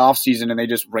get in that offseason and they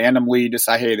just randomly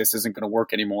decide, hey, this isn't going to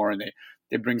work anymore, and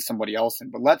they bring somebody else in.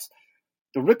 But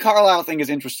the Rick Carlisle thing is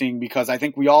interesting, because I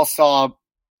think we all saw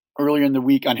earlier in the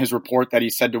week on his report that he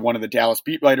said to one of the Dallas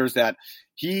beat writers that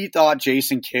he thought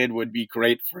Jason Kidd would be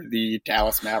great for the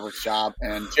Dallas Mavericks job.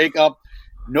 And Jacob,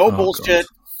 no bullshit.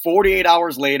 God. 48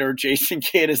 hours later, Jason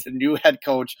Kidd is the new head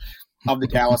coach of the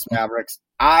Dallas Mavericks.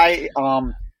 I,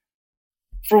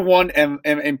 for one,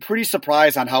 am pretty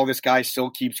surprised on how this guy still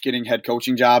keeps getting head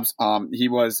coaching jobs. He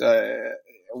was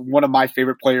one of my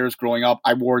favorite players growing up.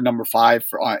 I wore number 5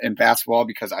 in basketball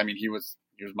because, he was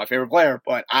my favorite player.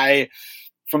 But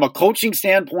from a coaching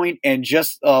standpoint and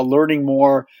just learning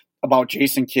more about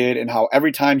Jason Kidd and how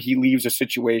every time he leaves a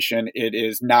situation, it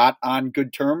is not on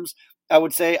good terms, I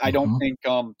would say. I don't think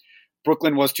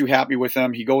Brooklyn was too happy with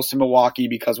him. He goes to Milwaukee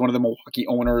because one of the Milwaukee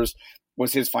owners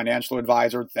was his financial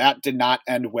advisor. That did not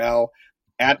end well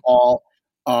at all.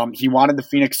 He wanted the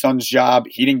Phoenix Suns job.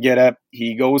 He didn't get it.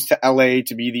 He goes to LA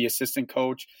to be the assistant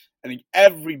coach. I think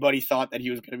everybody thought that he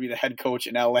was going to be the head coach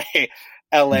in LA.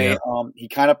 Yeah. He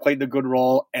kind of played the good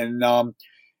role. And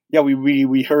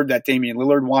we heard that Damian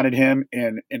Lillard wanted him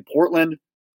in Portland.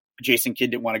 Jason Kidd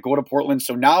didn't want to go to Portland.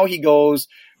 So now he goes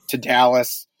to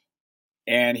Dallas,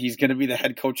 and he's going to be the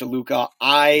head coach of Luka.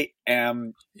 I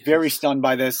am very stunned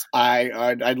by this.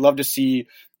 I'd love to see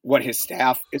what his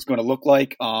staff is going to look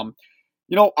like. I'm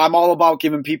all about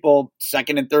giving people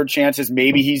second and third chances.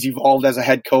 Maybe he's evolved as a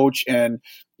head coach and,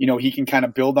 he can kind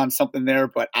of build on something there.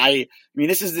 But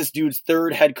this is this dude's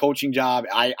third head coaching job.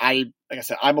 Like I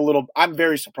said, I'm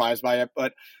very surprised by it.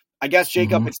 But I guess,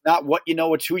 Jacob, it's not what you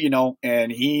know, it's who you know.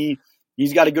 And he's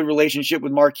got a good relationship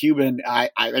with Mark Cuban.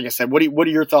 Like I said, what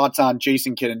are your thoughts on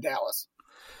Jason Kidd in Dallas?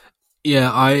 Yeah,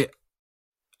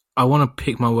 I want to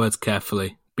pick my words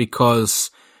carefully, because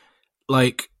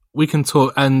like we can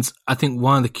talk, and I think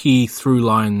one of the key through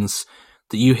lines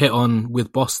that you hit on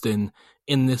with Boston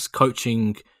in this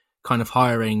coaching kind of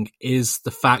hiring is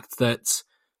the fact that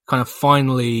kind of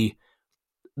finally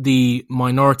the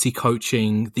minority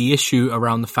coaching, the issue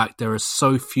around the fact there are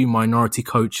so few minority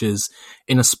coaches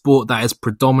in a sport that is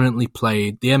predominantly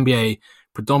played, the NBA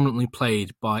predominantly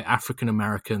played by African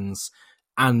Americans,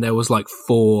 and there was like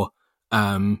 4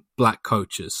 black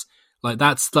coaches.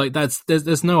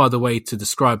 There's no other way to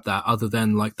describe that other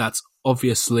than like that's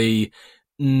obviously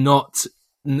not,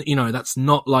 that's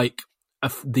not like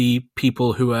the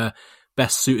people who are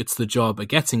best suited to the job are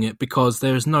getting it, because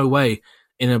there is no way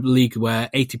in a league where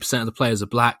 80% of the players are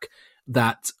black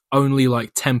that only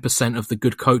like 10% of the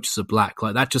good coaches are black.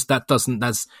 Like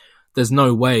there's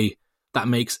no way that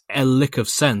makes a lick of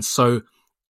sense. So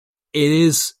it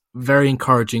is very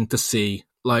encouraging to see,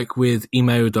 like with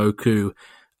Ime Udoka,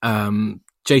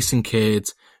 Jason Kidd,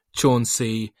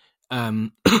 Chauncey,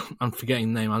 I'm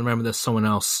forgetting the name. I remember there's someone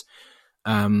else,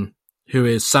 who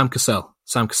is Sam Cassell,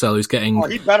 who's getting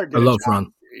he better get a lot of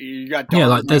run. You got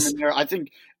this in there. I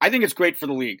think it's great for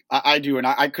the league. I do, and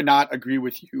I could not agree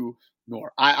with you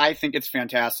more. I think it's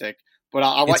fantastic. But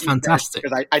I'll let you fantastic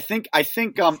because I think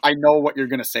I know what you're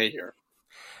going to say here.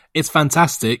 It's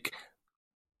fantastic,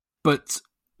 but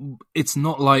it's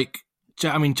not like,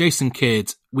 I mean, Jason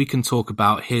Kidd, we can talk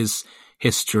about his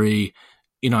history,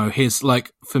 his,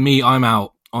 like, for me, I'm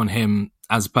out on him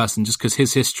as a person just because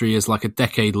his history is like a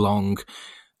decade long,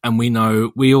 and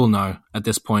we all know at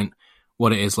this point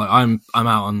what it is. Like, I'm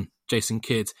out on Jason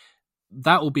Kidd.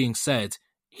 That all being said,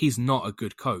 he's not a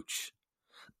good coach.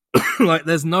 Like,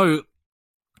 there's no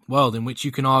world in which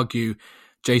you can argue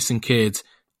Jason Kidd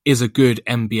is a good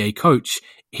NBA coach.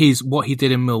 What he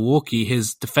did in Milwaukee,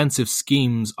 his defensive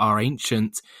schemes are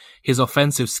ancient. His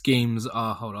offensive schemes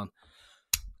are, hold on.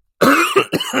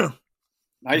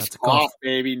 Nice cough,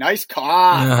 baby. Nice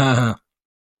cough.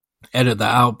 Edit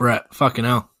that out, Brett. Fucking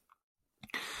hell.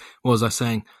 What was I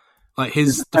saying? Like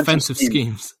his defensive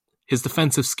schemes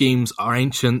are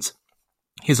ancient.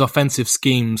 His offensive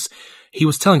schemes, he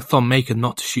was telling Thon Maker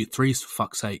not to shoot threes, for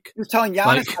fuck's sake. He was telling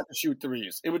Giannis not to shoot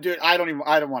threes. It would do. I don't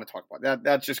want to talk about that.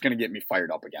 That's just going to get me fired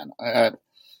up again.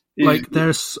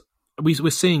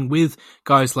 We're seeing with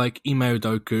guys like Ime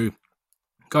Udoka,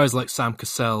 guys like Sam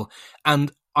Cassell,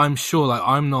 and I'm sure, like,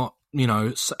 I'm not,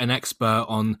 an expert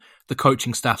on the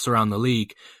coaching staffs around the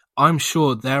league. I'm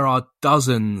sure there are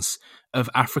dozens of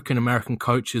African American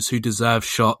coaches who deserve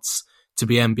shots to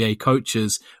be NBA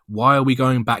coaches. Why are we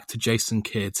going back to Jason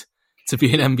Kidd to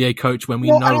be an NBA coach when we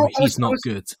know he's not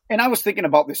good? And I was thinking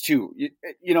about this too.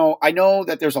 I know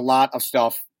that there's a lot of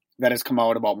stuff that has come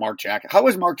out about Mark Jackson. How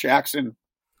has Mark Jackson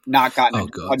not gotten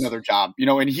another job?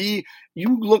 And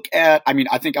you look at,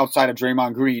 I think outside of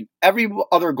Draymond Green, every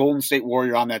other Golden State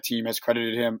Warrior on that team has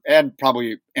credited him, and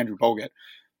probably Andrew Bogut,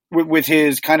 with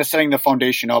his kind of setting the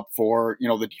foundation up for,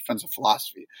 the defensive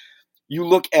philosophy. You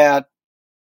look at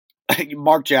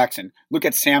Mark Jackson, look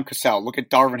at Sam Cassell, look at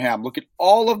Darvin Ham, look at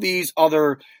all of these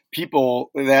other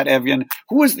people that have been.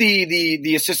 Who is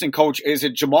the assistant coach? Is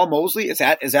it Jamal Mosley? Is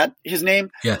that his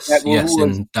name? Yes,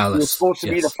 in Dallas. He was supposed to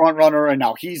be the front runner, and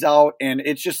now he's out. And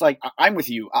it's just like, I'm with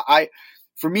you.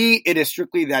 For me, it is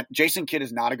strictly that Jason Kidd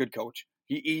is not a good coach.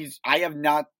 I have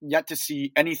not yet to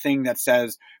see anything that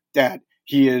says that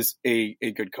he is a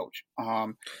good coach.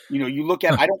 You look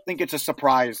at, I don't think it's a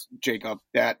surprise, Jacob,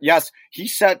 that yes, he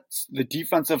sets the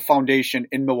defensive foundation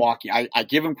in Milwaukee. I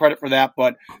give him credit for that,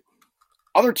 but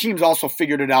other teams also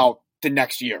figured it out the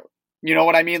next year. You know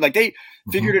what I mean? Like, they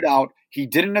figured it out. He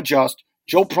didn't adjust.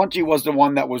 Joe Prunty was the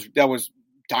one that was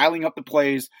dialing up the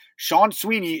plays. Sean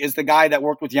Sweeney is the guy that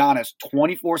worked with Giannis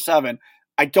 24/7.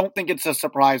 I don't think it's a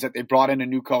surprise that they brought in a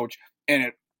new coach,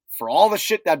 and for all the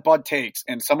shit that Bud takes,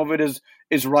 and some of it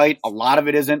is right, a lot of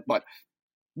it isn't, but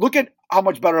look at how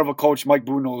much better of a coach Mike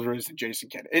Budenholzer is than Jason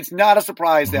Kidd. It's not a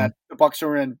surprise that the Bucks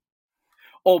are in,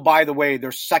 oh, by the way,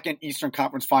 their second Eastern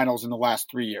Conference Finals in the last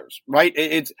 3 years, right?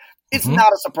 It's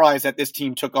not a surprise that this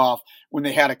team took off when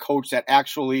they had a coach that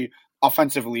actually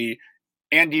offensively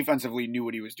and defensively knew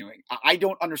what he was doing. I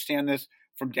don't understand this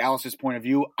from Dallas's point of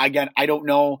view. Again, I don't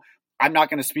know. I'm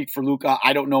not going to speak for Luka.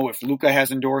 I don't know if Luka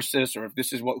has endorsed this or if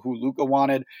this is who Luka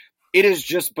wanted. It is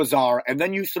just bizarre. And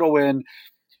then you throw in,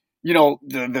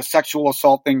 the sexual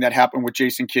assault thing that happened with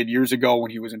Jason Kidd years ago when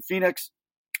he was in Phoenix.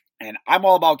 And I'm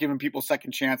all about giving people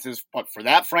second chances. But for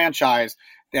that franchise,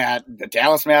 that the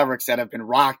Dallas Mavericks that have been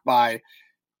rocked by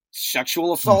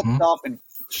sexual assault stuff and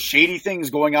shady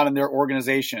things going on in their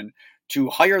organization, to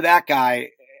hire that guy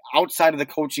outside of the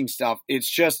coaching stuff, it's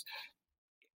just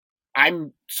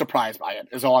I'm surprised by it,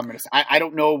 is all I'm going to say. I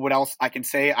don't know what else I can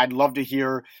say. I'd love to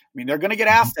hear. I mean, they're going to get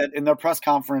asked it in their press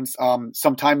conference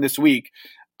sometime this week.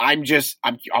 I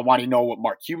want to know what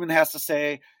Mark Cuban has to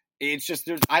say. It's just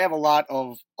I have a lot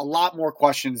more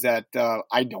questions that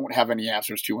I don't have any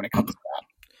answers to when it comes to that.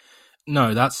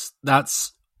 No,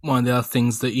 that's one of the other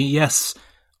things that, yes,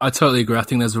 I totally agree. I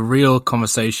think there's a real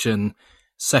conversation,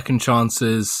 second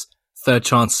chances, third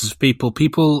chances.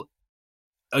 People,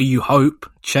 you hope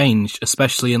change,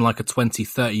 especially in like a 20,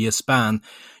 30 year span.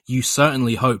 You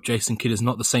certainly hope Jason Kidd is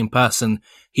not the same person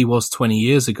he was 20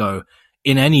 years ago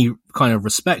in any kind of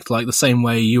respect, like the same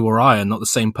way you or I are not the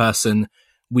same person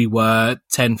we were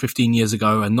 10, 15 years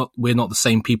ago, and we're not the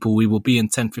same people we will be in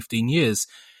 10, 15 years.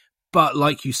 But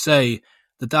like you say,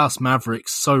 the Dallas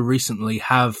Mavericks so recently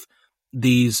have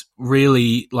these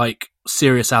really like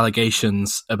serious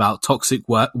allegations about toxic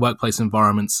workplace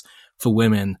environments for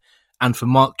women. And for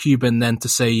Mark Cuban then to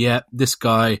say, yeah, this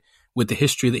guy with the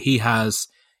history that he has,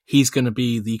 he's going to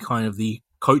be the kind of the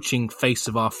coaching face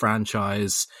of our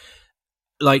franchise.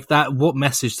 Like that, what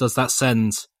message does that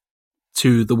send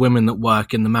to the women that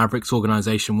work in the Mavericks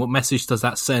organization? What message does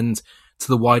that send to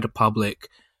the wider public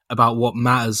about what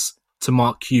matters to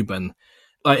Mark Cuban?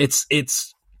 Like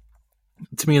it's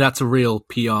to me, that's a real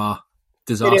PR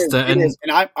disaster. It is.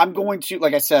 And I'm going to,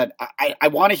 like I said, I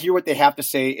want to hear what they have to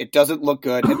say. It doesn't look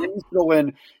good. And then you throw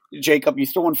in, Jacob,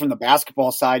 from the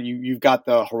basketball side, you've got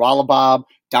the Haralabob,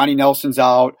 Donnie Nelson's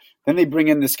out. Then they bring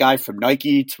in this guy from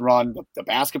Nike to run the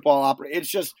basketball operation.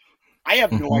 It's just, I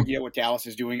have no idea what Dallas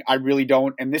is doing. I really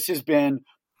don't. And this has been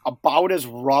about as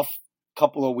rough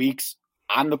couple of weeks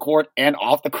on the court and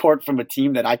off the court from a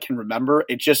team that I can remember.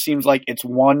 It just seems like it's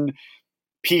one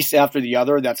piece after the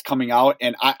other that's coming out.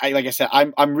 And I like I said,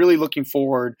 I'm really looking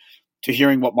forward to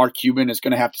hearing what Mark Cuban is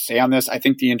going to have to say on this. I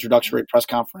think the introductory press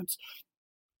conference,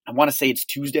 I want to say it's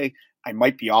Tuesday. I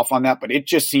might be off on that, but it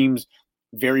just seems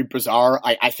very bizarre.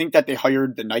 I think that they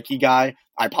hired the Nike guy.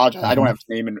 I apologize. I don't have his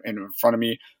name in front of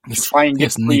me to try and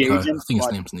get free agents. I think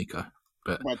his name's Nico.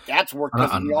 But that's worked,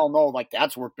 because we all know like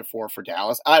that's worked before for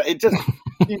Dallas. It just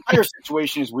the entire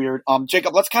situation is weird.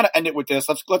 Jacob, let's kind of end it with this.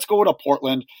 Let's go to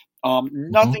Portland.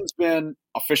 Nothing's been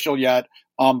official yet,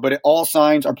 but all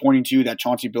signs are pointing to that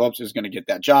Chauncey Billups is going to get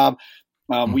that job.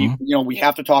 We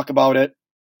have to talk about it.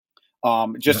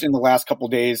 In the last couple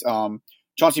of days,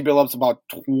 Chauncey Billups, about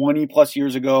 20 plus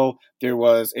years ago, there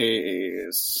was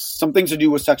some things to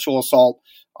do with sexual assault.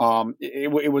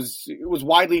 It was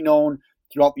widely known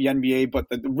throughout the NBA, but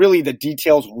the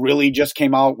details really just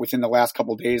came out within the last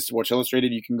couple of days. Sports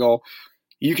Illustrated, you can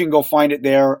go find it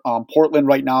there. Portland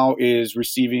right now is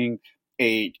receiving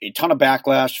a ton of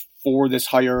backlash for this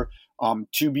hire.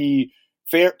 To be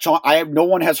fair, no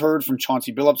one has heard from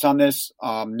Chauncey Billups on this.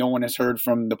 No one has heard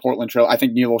from the Portland Trail. I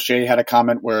think Neil O'Shea had a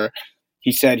comment where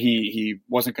he said he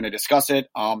wasn't going to discuss it.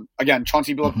 Again,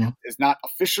 Chauncey Billups does not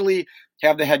officially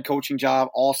have the head coaching job.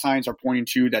 All signs are pointing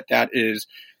to that is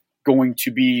going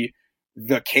to be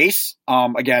the case.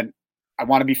 Again, I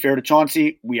want to be fair to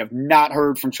Chauncey. We have not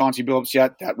heard from Chauncey Billups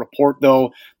yet. That report,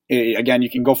 though, again, you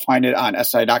can go find it on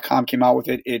SI.com, came out with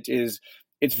it.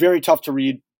 It's very tough to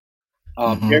read.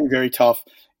 Very, very tough.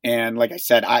 And like I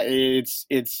said, it's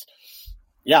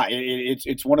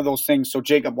one of those things. So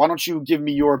Jacob, why don't you give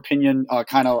me your opinion,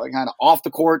 kind of off the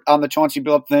court on the Chauncey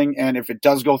Billups thing, and if it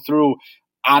does go through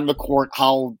on the court,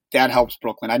 how that helps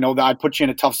Brooklyn. I know that I put you in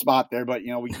a tough spot there, but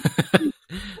we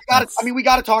got to. We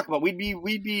got to talk about. We'd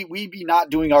be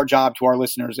not doing our job to our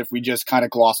listeners if we just kind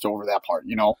of glossed over that part.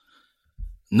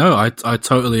 No, I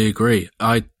totally agree.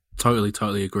 I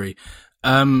totally agree.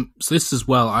 So this as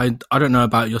well, I don't know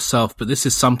about yourself, but this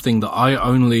is something that I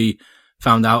only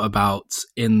found out about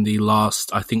in the last,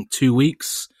 I think, 2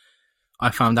 weeks. I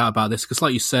found out about this because,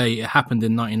 like you say, it happened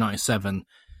in 1997,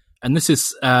 and this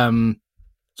is something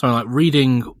like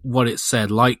reading what it said.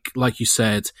 Like you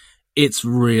said, it's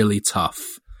really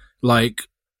tough. The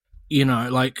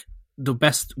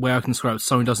best way I can describe it, if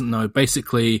someone doesn't know,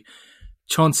 basically,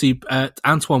 Chauncey at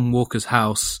Antoine Walker's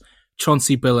house,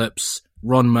 Chauncey Billups,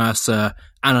 Ron Mercer,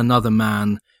 and another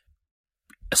man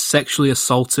sexually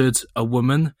assaulted a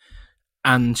woman,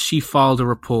 and she filed a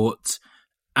report,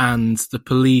 and the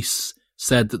police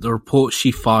said that the report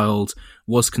she filed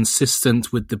was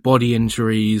consistent with the body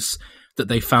injuries that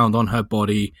they found on her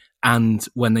body and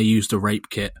when they used a rape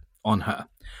kit on her.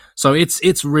 So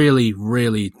it's really,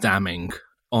 really damning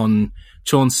on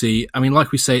Chauncey. I mean,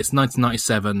 like we say, it's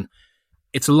 1997.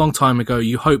 It's a long time ago.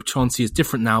 You hope Chauncey is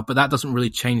different now, but that doesn't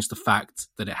really change the fact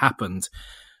that it happened.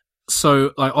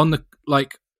 So,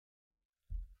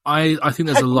 I think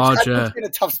there's a larger. In a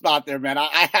tough spot there, man.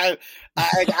 I'm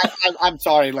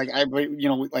sorry. Like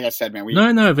like I said, man.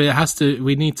 No, but it has to.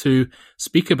 We need to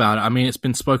speak about it. I mean, it's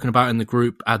been spoken about in the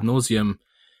group ad nauseum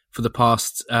for the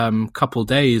past couple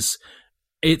days.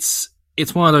 It's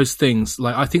one of those things.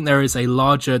 Like, I think there is a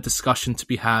larger discussion to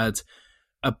be had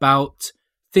about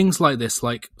things like this.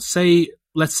 Like,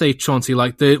 let's say Chauncey.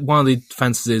 Like, one of the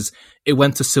defenses is it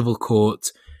went to civil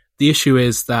court. The issue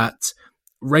is that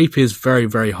rape is very,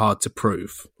 very hard to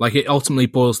prove. Like, it ultimately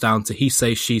boils down to he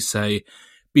say, she say,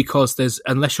 because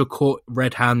unless you're caught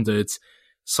red-handed,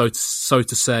 so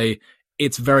to say,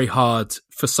 it's very hard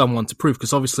for someone to prove,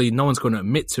 because obviously no one's going to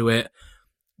admit to it,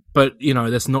 but,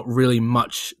 there's not really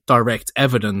much direct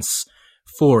evidence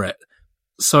for it.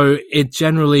 So it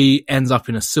generally ends up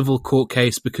in a civil court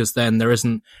case, because then there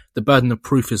isn't, the burden of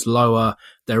proof is lower.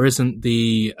 There isn't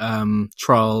the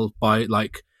trial by,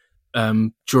 like,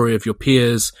 jury of your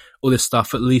peers, all this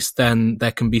stuff. At least then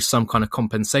there can be some kind of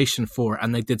compensation for it,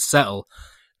 and they did settle.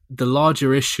 The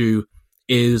larger issue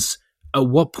is, at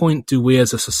what point do we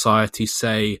as a society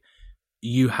say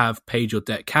you have paid your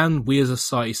debt? Can we as a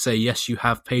society say, yes, you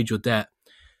have paid your debt,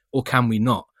 or can we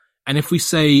not? And if we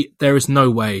say there is no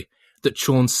way that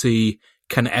Chauncey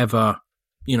can ever,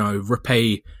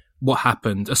 repay what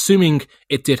happened, assuming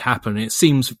it did happen, it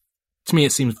seems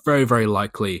very, very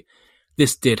likely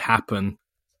this did happen.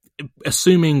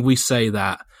 Assuming we say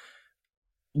that,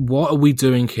 what are we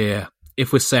doing here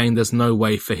if we're saying there's no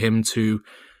way for him to,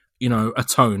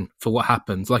 atone for what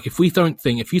happened? Like, if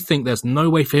you think there's no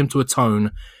way for him to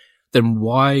atone, then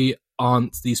why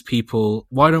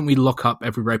don't we lock up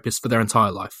every rapist for their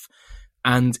entire life?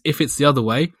 And if it's the other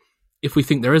way, if we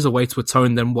think there is a way to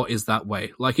atone, then what is that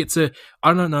way? Like,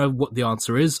 I don't know what the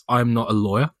answer is. I'm not a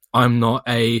lawyer. I'm not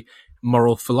a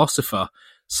moral philosopher.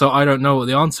 So I don't know what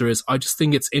the answer is. I just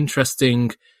think it's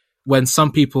interesting when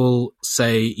some people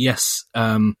say, yes,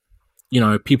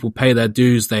 people pay their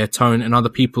dues, they atone, and other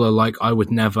people are like, I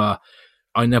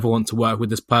never want to work with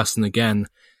this person again.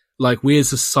 Like, we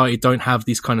as a society don't have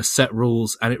these kind of set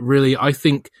rules. And it really, I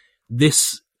think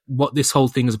what this whole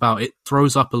thing is about, it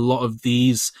throws up a lot of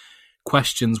these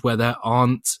questions where there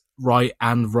aren't right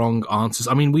and wrong answers.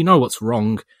 I mean, we know what's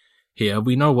wrong here.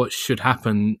 We know what should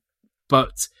happen,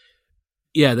 but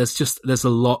yeah, there's a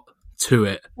lot to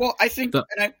it. Well, I think,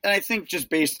 I think just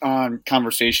based on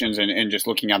conversations and just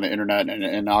looking on the internet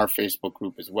and our Facebook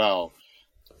group as well,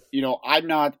 I'm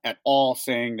not at all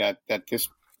saying that this,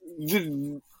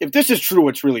 if this is true,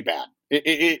 it's really bad.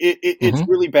 It's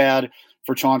really bad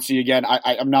for Chauncey. Again,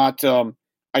 I'm not,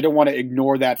 I don't want to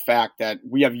ignore that fact that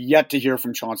we have yet to hear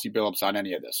from Chauncey Billups on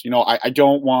any of this. I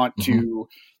don't want to.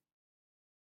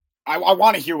 I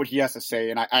want to hear what he has to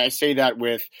say, and I say that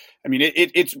with, I mean,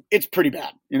 it's pretty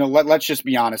bad. Let's just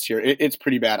be honest here. It's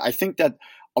pretty bad. I think that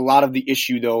a lot of the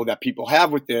issue, though, that people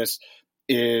have with this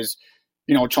is,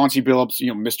 Chauncey Billups,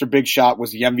 Mr. Big Shot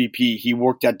was the MVP. He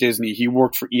worked at Disney. He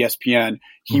worked for ESPN.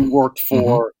 He worked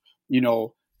for,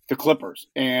 the Clippers,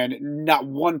 and not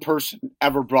one person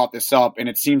ever brought this up. And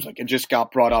it seems like it just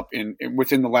got brought up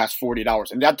within the last 48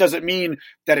 hours. And that doesn't mean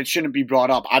that it shouldn't be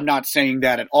brought up. I'm not saying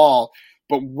that at all.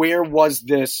 But where was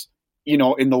this,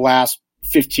 in the last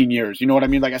 15 years? You know what I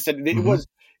mean? Like I said,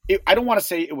 I don't want to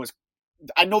say it was,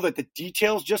 I know that the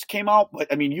details just came out, but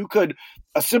I mean,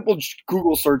 a simple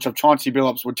Google search of Chauncey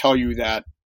Billups would tell you that,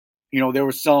 there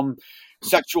was some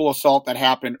sexual assault that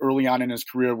happened early on in his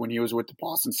career when he was with the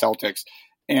Boston Celtics.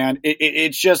 And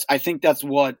it's just, I think that's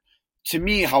what, to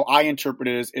me, how I interpret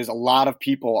it is a lot of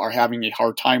people are having a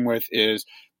hard time with is,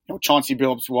 Chauncey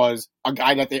Billups was a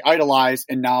guy that they idolized,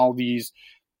 and now these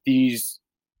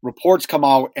reports come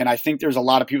out, and I think there's a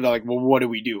lot of people that are like, well, what do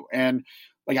we do? And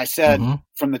like I said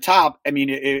from the top, I mean,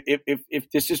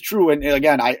 if this is true, and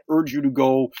again, I urge you to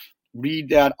go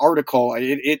read that article.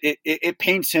 It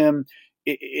paints him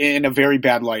in a very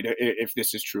bad light if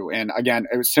this is true. And again,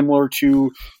 it was similar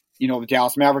to the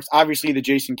Dallas Mavericks. Obviously, the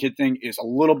Jason Kidd thing is a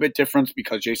little bit different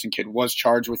because Jason Kidd was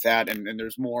charged with that, and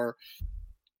there's more.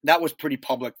 That was pretty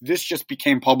public. This just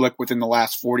became public within the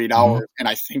last 48 hours. And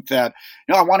I think that,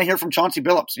 I want to hear from Chauncey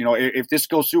Billups. If this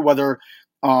goes through, whether,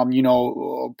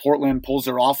 Portland pulls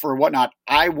their offer or whatnot,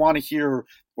 I want to hear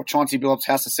what Chauncey Billups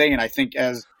has to say. And I think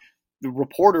as the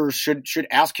reporters should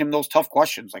ask him those tough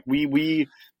questions. Like we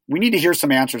need to hear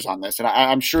some answers on this. And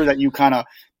I'm sure that you kind of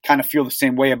feel the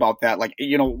same way about that. Like,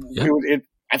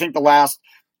 I think the last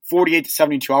 48 to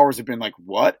 72 hours have been like,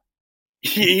 what?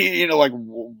 Like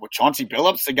Chauncey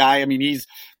Billups, the guy, I mean, he's,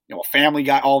 a family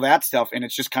guy, all that stuff. And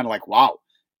it's just kind of like, wow.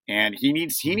 And he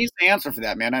needs to answer for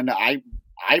that, man. And I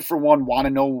for one, want to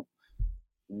know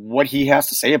what he has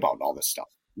to say about all this stuff,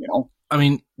 I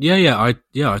mean, I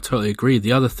totally agree.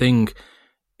 The other thing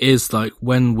is, like,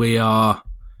 when we are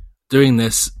doing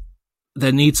this,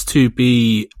 there needs to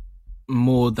be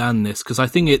more than this, because I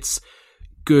think it's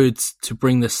good to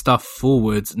bring this stuff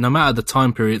forward. No matter the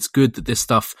time period, it's good that this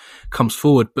stuff comes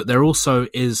forward. But there also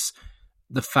is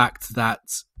the fact that,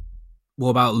 what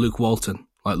about Luke Walton?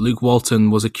 Like, Luke Walton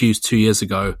was accused 2 years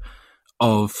ago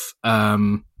of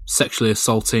sexually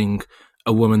assaulting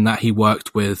a woman that he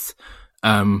worked with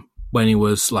when he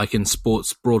was, like, in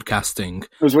sports broadcasting.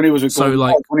 It was when he was with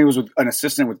when he was with an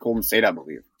assistant with Golden State, I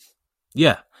believe.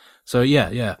 Yeah. So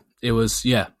it was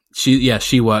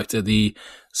she worked at the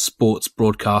sports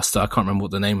broadcaster. I can't remember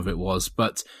what the name of it was,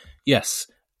 but yes.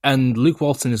 And Luke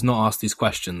Walton is not asked these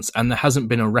questions, and there hasn't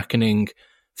been a reckoning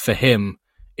for him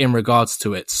in regards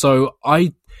to it. So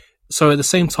at the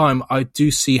same time, I do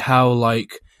see how,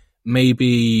 like,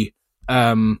 maybe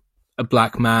a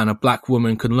black man, a black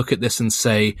woman can look at this and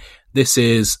say, this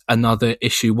is another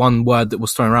issue. One word that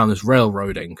was thrown around is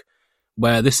railroading,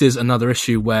 where this is another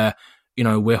issue where, you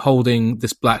know, we're holding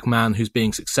this black man who's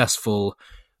being successful,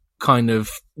 kind of,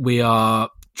 we are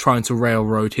trying to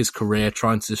railroad his career,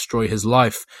 trying to destroy his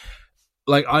life.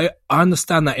 Like, I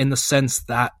understand that in the sense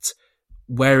that,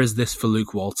 where is this for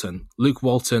Luke Walton? Luke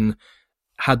Walton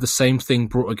had the same thing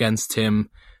brought against him.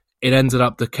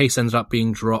 The case ended up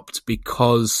being dropped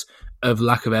because of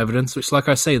lack of evidence, which, like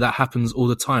I say, that happens all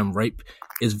the time. Rape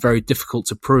is very difficult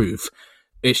to prove.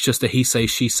 It's just a he say,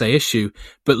 she say issue.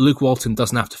 But Luke Walton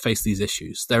doesn't have to face these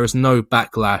issues. There is no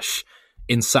backlash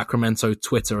in Sacramento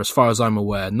Twitter, as far as I'm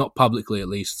aware, not publicly at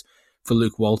least, for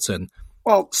Luke Walton.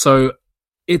 Well, so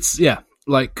it's,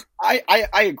 like...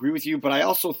 I agree with you, but I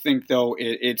also think, though,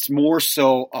 it's more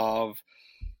so of...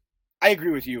 I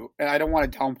agree with you, and I don't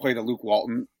want to downplay the Luke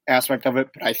Walton aspect of it,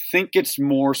 but I think it's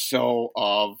more so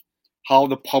of how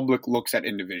the public looks at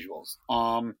individuals.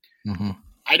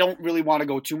 I don't really want to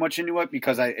go too much into it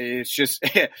because it's just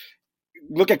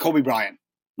look at Kobe Bryant,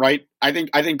 right? I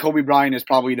think Kobe Bryant is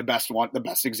probably the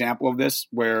best example of this,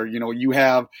 where, you know, you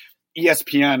have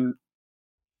ESPN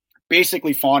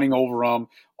basically fawning over him.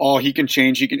 Oh, he can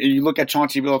change. And you look at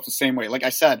Chauncey Billups the same way. Like I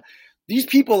said, these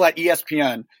people at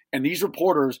ESPN and these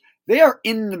reporters, they are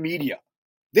in the media.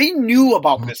 They knew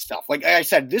about this stuff. Like I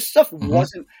said, this stuff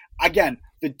wasn't, again,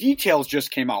 the details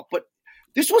just came out, but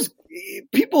this was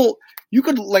people, you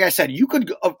could, like I said, you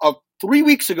could, 3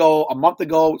 weeks ago, a month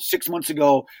ago, 6 months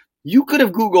ago, you could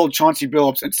have Googled Chauncey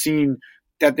Billups and seen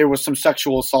that there was some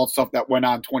sexual assault stuff that went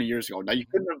on 20 years ago. Now, you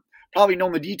couldn't have probably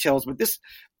known the details, but it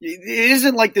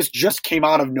isn't like this just came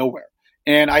out of nowhere.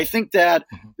 And I think that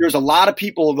there's a lot of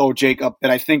people, though, Jacob,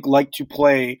 that I think like to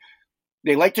play.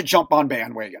 They like to jump on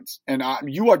bandwagons. And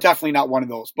you are definitely not one of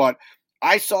those. But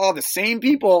I saw the same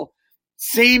people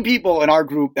in our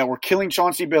group that were killing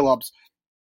Chauncey Billups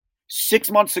 6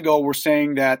 months ago were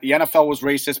saying that the NFL was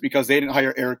racist because they didn't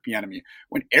hire Eric Bieniemy.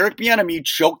 When Eric Bieniemy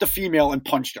choked a female and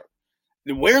punched her.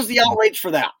 Where's the outrage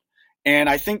for that? And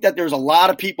I think that there's a lot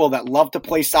of people that love to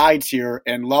play sides here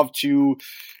and love to,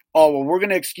 we're going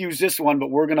to excuse this one,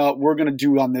 but we're going to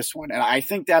do on this one. And I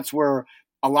think that's where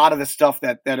a lot of the stuff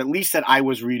that at least that I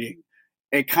was reading,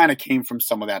 it kind of came from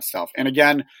some of that stuff. And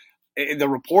again, the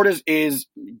report is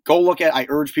go look at. I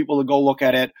urge people to go look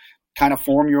at it, kind of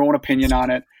form your own opinion on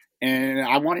it.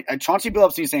 And Chauncey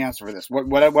Billups needs to answer for this.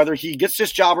 Whether he gets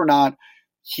this job or not,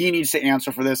 he needs to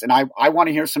answer for this. And I want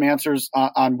to hear some answers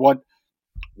on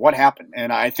what happened.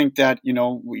 And I think that, you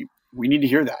know, we need to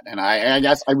hear that. And I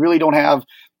guess I really don't have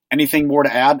anything more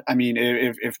to add. I mean,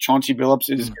 if Chauncey Billups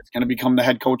is going to become the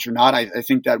head coach or not, I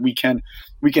think that we can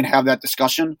have that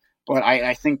discussion. But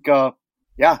I think, I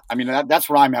mean, that's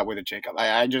where I'm at with it, Jacob.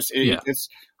 It's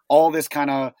all this kind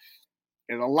of,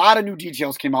 a lot of new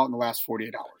details came out in the last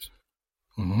 48 hours.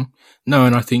 Mm-hmm. No,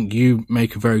 and I think you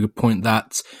make a very good point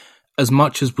that as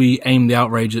much as we aim the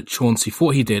outrage at Chauncey for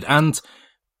what he did, and,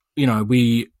 you know,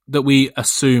 we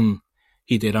assume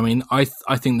he did. I mean, I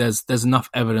think there's enough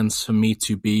evidence for me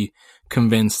to be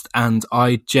convinced, and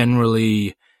I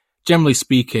generally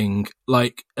speaking,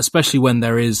 like, especially when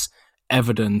there is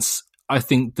evidence, I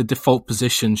think the default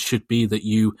position should be that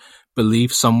you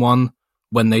believe someone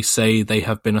when they say they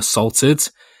have been assaulted,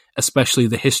 especially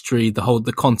the history,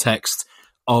 the context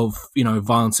of, you know,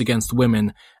 violence against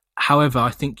women. However, I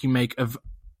think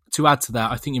to add to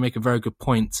that, I think you make a very good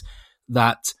point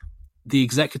that the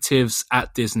executives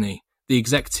at Disney, the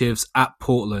executives at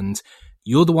Portland,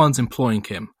 you're the ones employing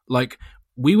him. Like,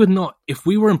 we would not, if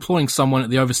we were employing someone at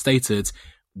the Overstated,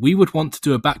 we would want to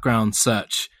do a background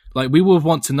search. Like, we would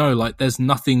want to know, like, there's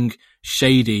nothing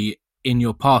shady in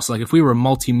your past. Like, if we were a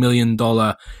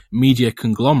multi-million-dollar media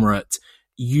conglomerate,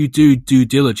 you do due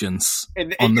diligence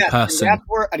on the yes, person. And that's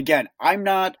where, again, I'm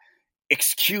not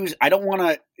I don't want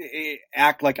to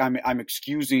act like I'm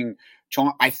excusing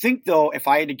Chauncey. I think, though, if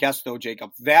I had to guess, though,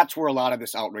 Jacob, that's where a lot of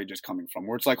this outrage is coming from,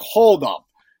 where it's like, hold up.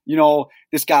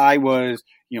 This guy was,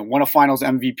 won a finals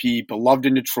MVP, beloved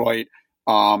in Detroit.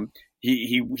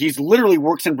 He's literally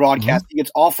works in broadcast. He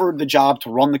gets offered the job to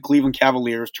run the Cleveland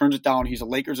Cavaliers, turns it down. He's a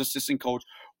Lakers assistant coach,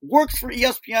 works for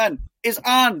ESPN, is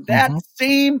on that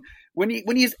same, when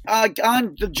he's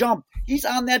on The Jump, he's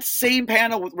on that same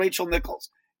panel with Rachel Nichols.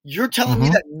 You're telling me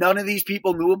that none of these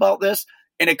people knew about this,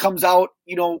 and it comes out,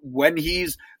 when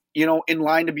he's, in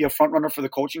line to be a front runner for the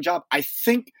coaching job? I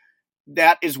think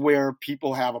that is where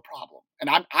people have a problem. And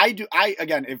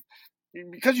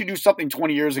because you do something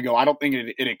 20 years ago, I don't think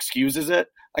it excuses it.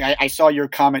 Like I saw your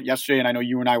comment yesterday, and I know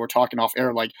you and I were talking off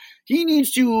air, like he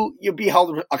needs to be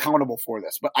held accountable for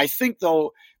this. But I think,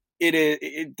 though,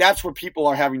 that's where people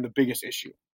are having the biggest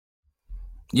issue.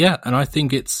 Yeah. And I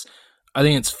think it's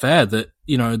fair that,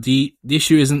 the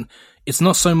issue isn't, it's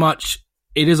not so much,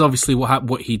 it is obviously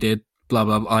what he did, blah,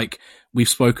 blah, blah. Like we've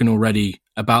spoken already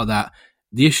about that.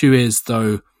 The issue is,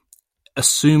 though,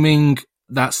 assuming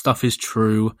that stuff is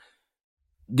true,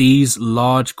 these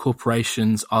large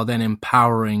corporations are then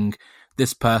empowering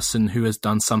this person who has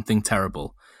done something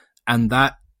terrible. And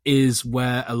that is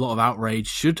where a lot of outrage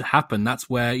should happen. That's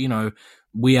where,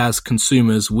 we as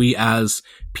consumers, we as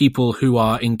people who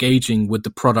are engaging with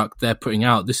the product they're putting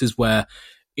out, this is where,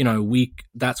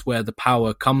 that's where the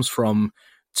power comes from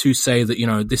to say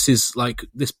that,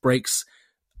 this breaks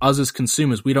us as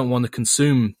consumers. We don't want to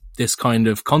consume this kind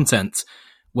of content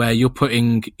where you're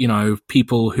putting,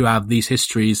 people who have these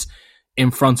histories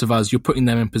in front of us, you're putting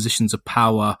them in positions of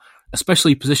power,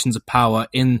 especially positions of power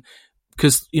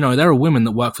because, there are women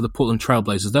that work for the Portland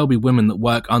Trailblazers. There'll be women that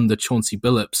work under Chauncey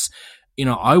Billups.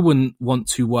 I wouldn't want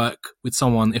to work with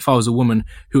someone if I was a woman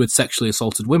who had sexually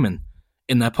assaulted women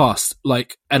in their past.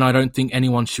 And I don't think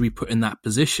anyone should be put in that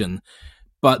position,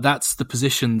 but that's the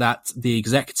position that the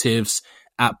executives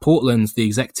at Portland, the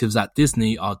executives at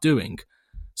Disney are doing.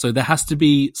 So there has to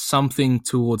be something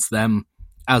towards them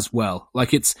as well.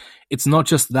 It's not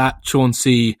just that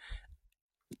Chauncey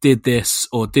did this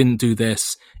or didn't do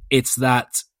this. It's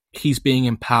that he's being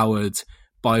empowered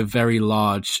by very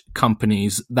large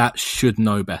companies that should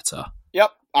know better.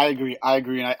 Yep, I agree.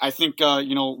 And I think,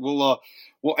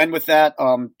 we'll end with that.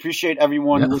 Appreciate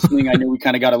everyone listening. I know we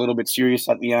kind of got a little bit serious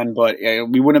at the end, but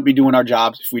we wouldn't be doing our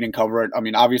jobs if we didn't cover it. I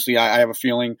mean, obviously, I have a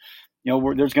feeling,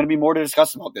 there's going to be more to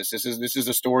discuss about this. This is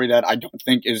a story that I don't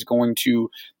think is going to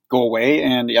go away.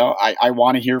 And, I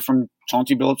want to hear from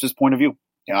Chauncey Billups' point of view.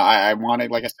 I want to,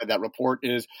 like I said, that report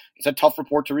it's a tough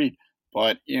report to read,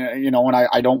 but, and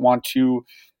I don't want to,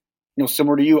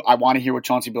 similar to you, I want to hear what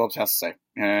Chauncey Billups has to say.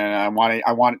 And I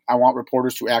want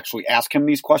reporters to actually ask him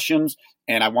these questions,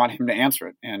 and I want him to answer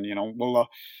it. And, we'll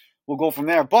go from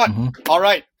there. But all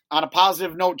right. On a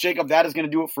positive note, Jacob, that is going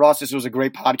to do it for us. This was a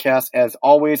great podcast. As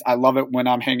always, I love it when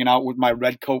I'm hanging out with my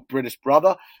red coat British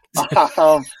brother.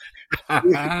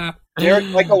 Derek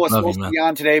Michael was supposed to be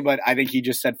on today, but I think he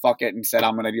just said fuck it and said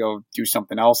I'm going to go do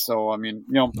something else. So, I mean,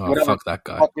 whatever. Fuck that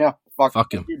guy.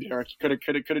 Fuck him. You, Derek. Could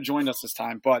have joined us this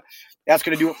time, but that's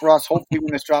going to do it for us. Hopefully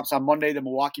when this drops on Monday, the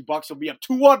Milwaukee Bucks will be up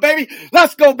 2-1, baby.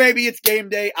 Let's go, baby. It's game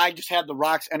day. I just had the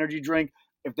Rocks energy drink.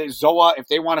 If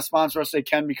they want to sponsor us, they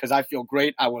can, because I feel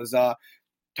great. I was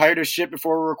tired as shit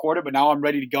before we recorded, but now I'm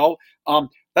ready to go.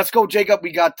 Let's go, Jacob.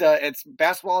 We got it's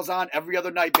basketball is on every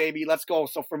other night, baby. Let's go.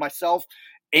 So for myself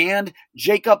and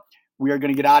Jacob, we are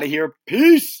going to get out of here.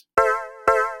 Peace.